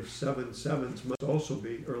period of 7 sevens must also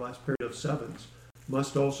be, or last period of sevens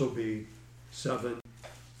must also be 7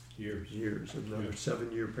 years, another Yeah.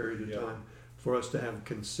 7-year period of Yeah. time for us to have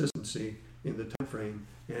consistency in the time frame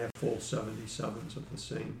and have full 77s of the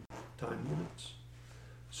same time units.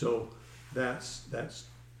 So that's that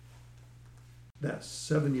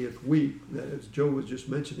 70th week that, as Joe was just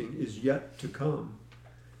mentioning, is yet to come.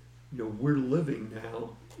 You know, we're living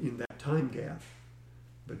now in that time gap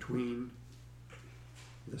between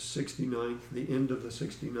the 69th, the end of the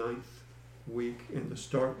 69th week, and the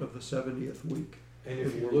start of the 70th week. and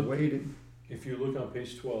if And you we're look waiting. if you look on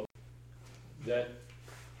page 12, that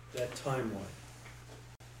timeline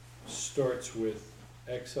starts with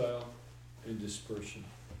exile and dispersion,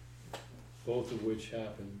 both of which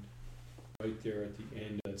happened right there at the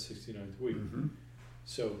end of that 69th week. Mhm.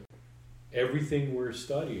 So everything we're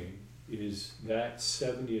studying is that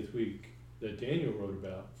 70th week that Daniel wrote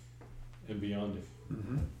about and beyond it.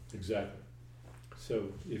 Mhm. Exactly.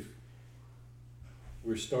 So if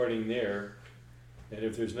we're starting there, and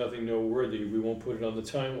if there's nothing noteworthy, we won't put it on the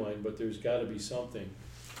timeline, but there's got to be something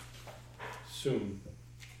soon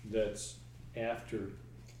that's after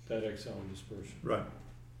that exile and dispersion. Right.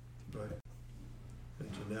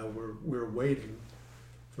 And so now we're waiting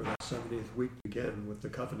for that 70th week to begin with the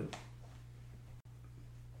covenant.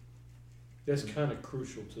 That's kind of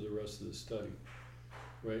crucial to the rest of the study,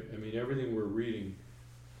 right? I mean, everything we're reading,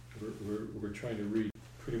 we're trying to read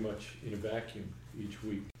pretty much in a vacuum each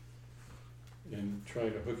week, and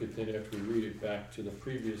trying to hook it then after we read it back to the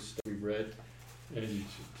previous stuff we read and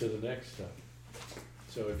to the next stuff.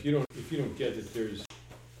 So if you don't get that there's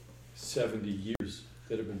 70 years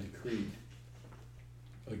that have been decreed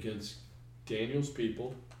against Daniel's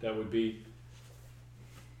people, that would be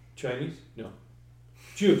Chinese? No.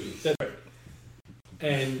 Jews, that's right.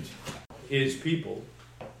 And his people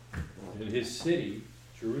and his city,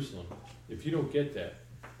 Jerusalem. If you don't get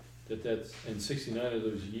that's and 69 of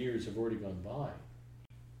those years have already gone by,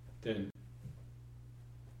 then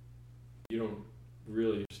you don't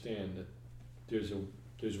really understand that there's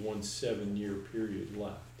one 7-year period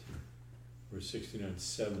left, where 69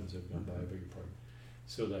 sevens have gone by, I beg your pardon.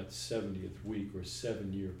 So that 70th week or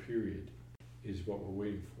 7-year period is what we're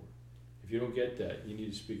waiting for. If you don't get that, you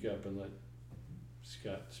need to speak up and let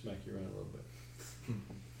Scott smack you around a little bit.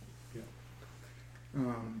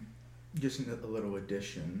 Just a little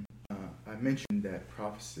addition. I mentioned that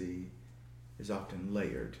prophecy is often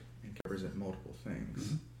layered and can represent multiple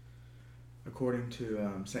things. Mhm. According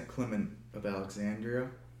to St. Clement of Alexandria,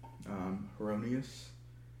 Hieronymus,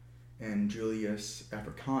 and Julius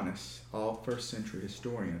Africanus, all first-century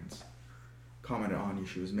historians, commented on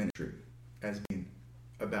Yeshua's ministry as being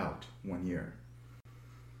about 1 year.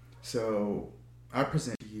 So I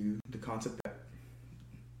present to you the concept that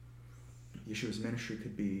Yeshua's ministry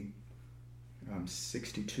could be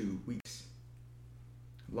 62 weeks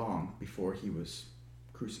long before he was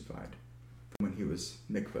crucified, from when he was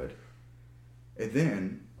mikvahd. And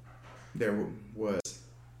then there was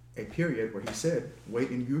a period where he said,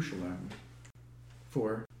 wait in Jerusalem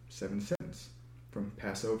for 7 sevens, from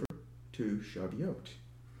Passover to Shavuot,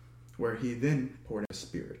 where he then poured out his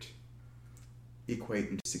Spirit,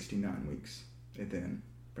 equating to 69 weeks. And then,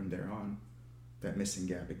 from there on, that missing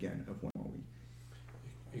gap again of 1 more week.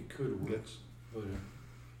 It could work, Yes. but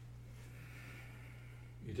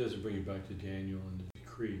it doesn't bring you back to Daniel and the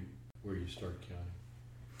decree where you start counting.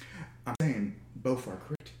 I'm saying both are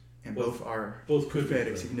correct, and both are Both could be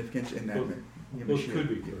prophetic correct. significance in that. Both could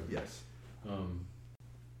be correct. Yes. But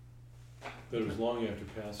it was long after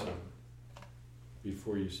Passover.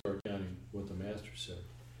 before you start counting what the Master said,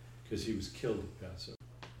 because he was killed at Passover.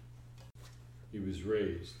 He was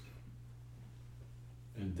raised.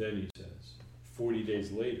 And then he says, 40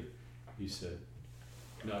 days later, he said,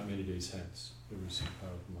 not many days hence, they will receive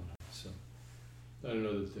power from on high. So I don't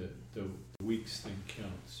know that the weeks thing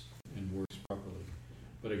counts and works properly.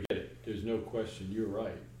 But I get it. There's no question. You're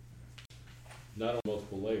right. Not on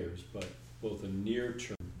multiple layers, but both a near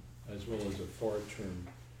term as well as a far term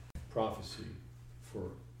prophecy for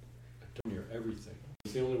near everything.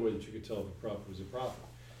 It's the only way that you could tell if a prophet was a prophet.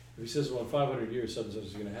 If he says, well, in 500 years, something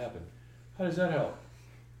is going to happen, how does that help?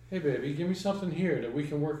 Hey, baby, give me something here that we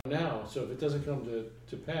can work on now, so if it doesn't come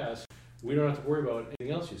to pass, we don't have to worry about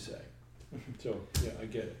anything else you say. So, yeah, I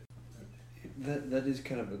get it. That is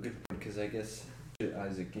kind of a good point, because I guess,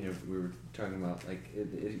 Isaac, we were talking about, like,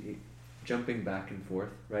 it jumping back and forth,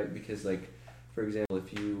 right? Because, like, for example,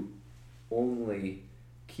 if you only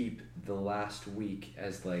keep the last week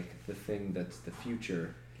as, like, the thing that's the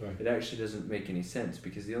future, Right. it actually doesn't make any sense,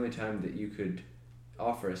 because the only time that you could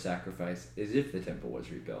offer a sacrifice is if the temple was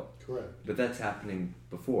rebuilt. Correct. But that's happening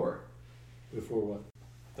before Before what?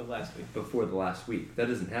 The last week. the last week. That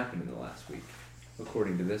doesn't happen in the last week,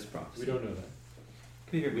 according to this prophecy. We don't know that.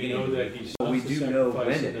 Could be We know that he But we stops the do know sacrifice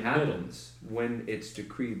when in it the middle. happens, when it's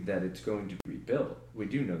decreed that it's going to be rebuilt. We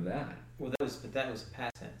do know that. Well, that was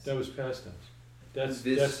past tense. That was past tense. That's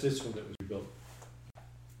This- this one that was rebuilt.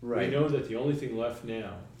 Right. We know that the only thing left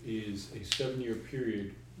now is a 7-year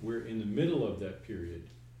period where in the middle of that period,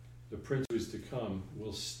 the prince who is to come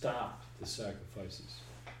will stop the sacrifices.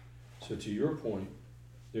 So to your point,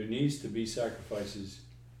 there needs to be sacrifices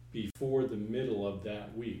before the middle of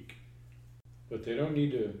that week. But they don't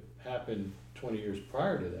need to happen 20 years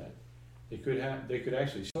prior to that. They could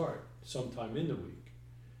actually start sometime in the week.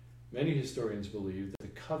 Many historians believe that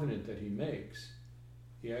the covenant that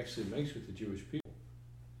he actually makes with the Jewish people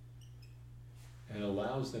and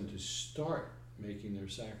allows them to start making their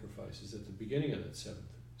sacrifices at the beginning of that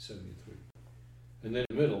 70th week. And then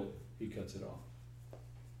in the middle, he cuts it off.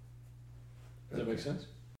 Does that make sense?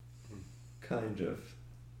 Kind of.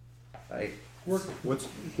 What's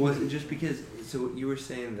Was it just because? So you were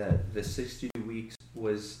saying that the 62 weeks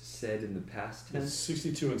was said in the past It's tense.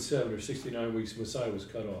 62 and 7 or 69 weeks, Messiah was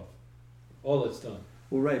cut off. All that's done.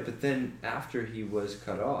 Well, right, but then after he was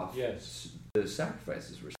cut off, Yes. the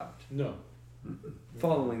sacrifices were stopped No.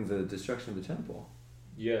 following the destruction of the temple.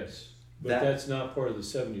 Yes. But That- that's not part of the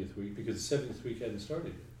 70th week because the 70th week hadn't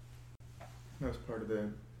started yet. That was part of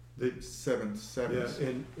the the seventh. yeah,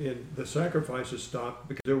 and the sacrifices stopped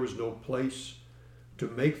because there was no place to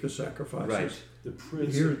make the sacrifices. Right. The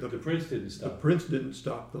prince, Here, the prince didn't The stop. prince didn't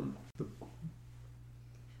stop them.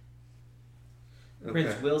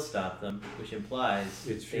 Prince will stop them, which implies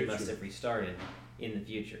It's they must future. have restarted in the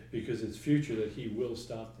future. Because it's future that he will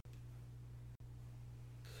stop them.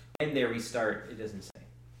 When they restart, it doesn't say.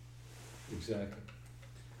 Exactly.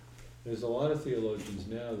 There's a lot of theologians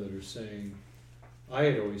now that are saying, I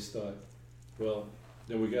had always thought, well,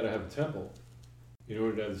 then we got to have a temple in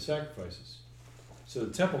order to have the sacrifices. So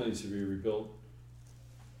the temple needs to be rebuilt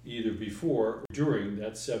either before or during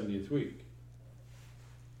that 70th week.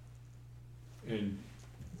 And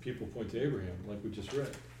people point to Abraham, like we just read,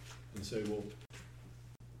 and say, well,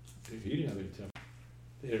 he didn't have any temple.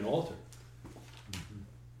 They had an altar.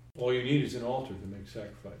 All you need is an altar to make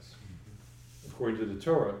sacrifice. According to the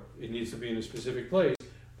Torah, it needs to be in a specific place,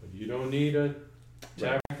 but you don't need a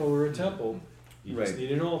tabernacle or a temple. You just Right.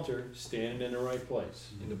 need an altar, stand in the right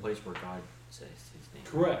place. In the place where God says his name.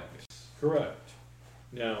 Correct.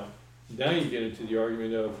 Now you get into the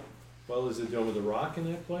argument of, well, is the Dome of the Rock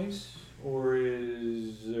in that place? Or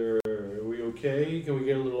are we okay? Can we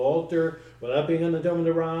get a little altar without being on the Dome of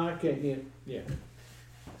the Rock? And, yeah.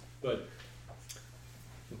 But,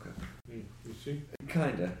 Okay. you see?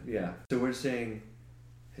 Kinda, yeah. So we're saying,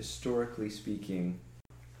 historically speaking,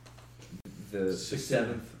 the Six-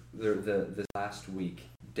 seventh, the last week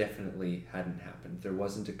definitely hadn't happened. There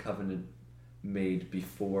wasn't a covenant made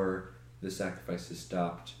before the sacrifices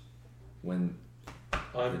stopped. When I'm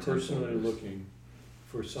The temple personally was looking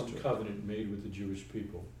for some destroyed. covenant made with the Jewish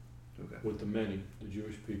people, okay, with the many, the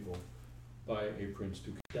Jewish people, by a prince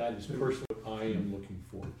to come. That is personally what I am looking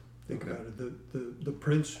for. Think Okay. about it. The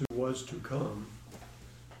prince who was to come,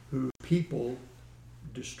 whose people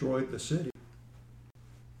destroyed the city.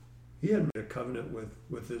 He hadn't made a covenant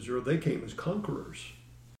with Israel. They came as conquerors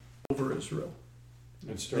over Israel.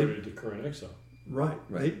 And started the current exile. Right.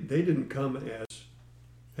 Right. They didn't come as,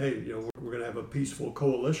 hey, we're going to have a peaceful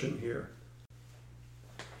coalition here.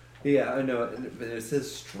 Yeah, I know, but it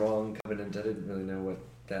says strong covenant. I didn't really know what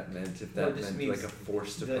that meant. If Well, that it just meant means like a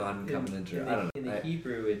forced the- upon covenant, or I don't know. In the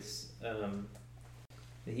Hebrew, it's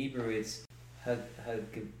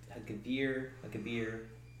Hagavir,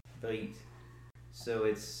 Bait. So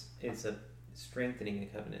it's a strengthening a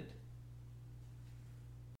covenant.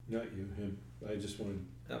 Not you, him. I just wanted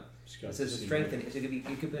Oh. Scott It says to a see strengthening. So it could be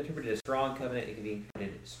interpreted as strong covenant. It could be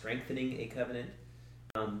interpreted as strengthening a covenent.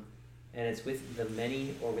 And it's with the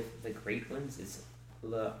many or with the great ones. It's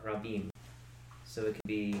la rabim. So it could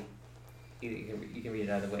be. You can read it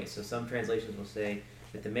either way. So some translations will say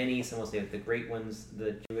with the many. Some will say with the great ones.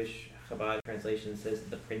 The Jewish Chabad translation says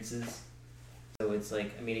the princes. So it's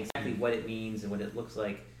like, I mean, exactly what it means and what it looks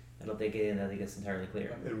like. I don't think it's entirely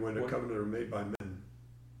clear. And when a covenant are made by men,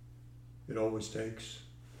 it always takes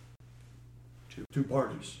two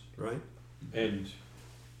parties, right? And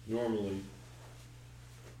normally,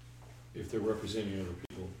 if they're representing other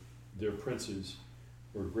people, they're princes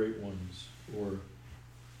or great ones or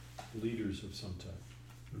leaders of some type.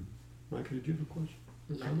 Mike, did you have a question?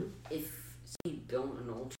 Or Yeah. comment? If somebody built an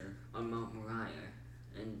altar on Mount Moriah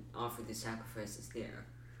and offered the sacrifices there,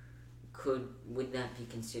 would that be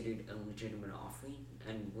considered a legitimate offering?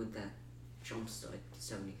 And would that jumpstart the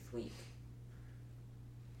 70th week?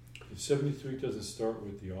 The 70th week doesn't start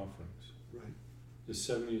with the offerings. Right. The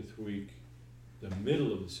 70th week, the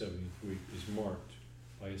middle of the 70th week is marked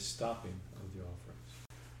by a stopping of the offerings.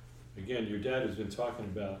 Again, your dad has been talking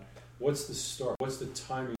about what's the start, what's the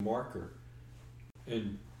timing marker?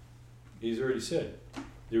 And he's already said,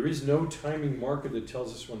 there is no timing marker that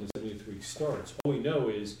tells us when the 70th week starts. All we know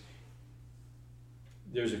is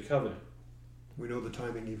there's a covenant. We know the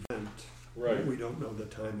timing event. Right. We don't know the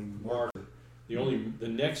timing mark. Marker. The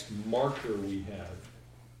next marker we have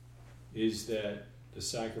is that the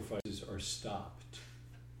sacrifices are stopped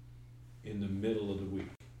in the middle of the week.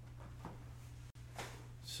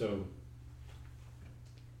 So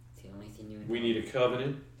It's the only thing you would we know. need a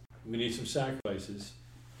covenant, we need some sacrifices,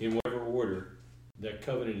 in whatever order. That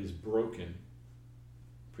covenant is broken,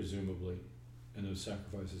 presumably, and those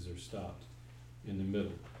sacrifices are stopped in the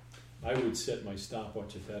middle. I would set my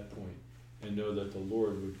stopwatch at that point and know that the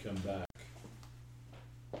Lord would come back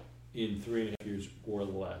in 3.5 years or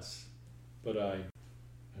less. But I'm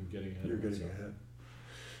getting ahead You're of getting myself.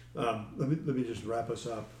 ahead. Let me just wrap us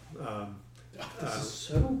up. This is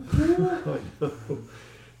so cool. I know.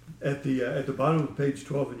 At the bottom of page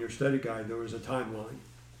 12 in your study guide, there was a timeline.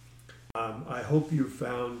 I hope you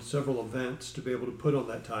found several events to be able to put on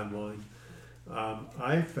that timeline.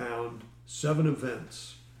 I found 7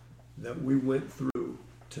 events that we went through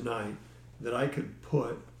tonight that I could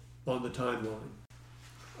put on the timeline.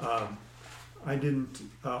 I didn't.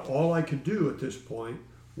 All I could do at this point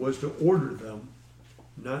was to order them,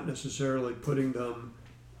 not necessarily putting them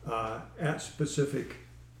at specific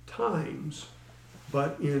times,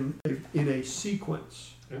 but in a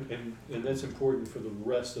sequence. And that's important for the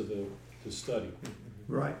rest of the study.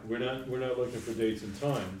 Right. We're not looking for dates and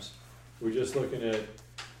times. We're just looking at,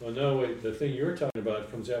 well, no, wait, the thing you're talking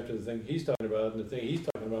about comes after the thing he's talking about, and the thing he's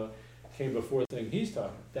talking about came before the thing he's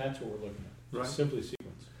talking. That's what we're looking at. Right. Just simply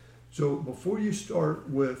sequence. So before you start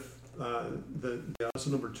with the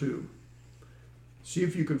lesson number 2, see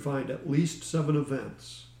if you can find at least 7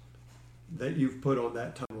 events that you've put on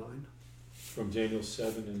that timeline. From Daniel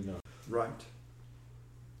 7 and 9. Right.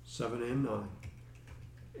 7 and 9.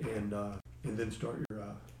 And then start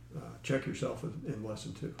your check yourself in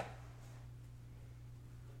lesson 2.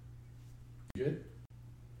 You good?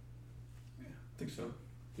 Yeah, I think so.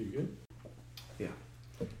 You good? Yeah.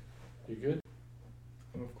 You good?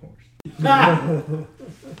 Oh, of course.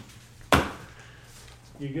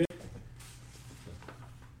 You good?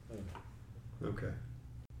 Okay.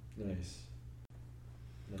 Nice.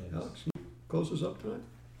 Nice. Alex, can you close us up tonight?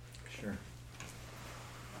 Sure.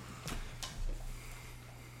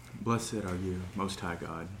 Blessed are you, Most High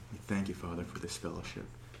God. We thank you, Father, for this fellowship,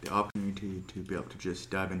 the opportunity to be able to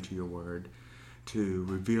just dive into your word, to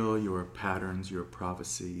reveal your patterns, your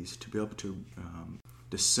prophecies, to be able to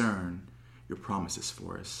discern your promises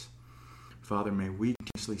for us. Father, may we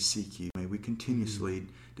continuously seek you. May we continuously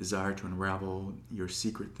desire to unravel your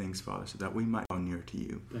secret things, Father, so that we might draw near to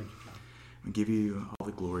you. Thank you, God. We give you all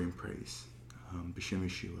the glory and praise. B'Shem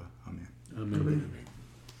Yeshua. Amen. Amen. Amen.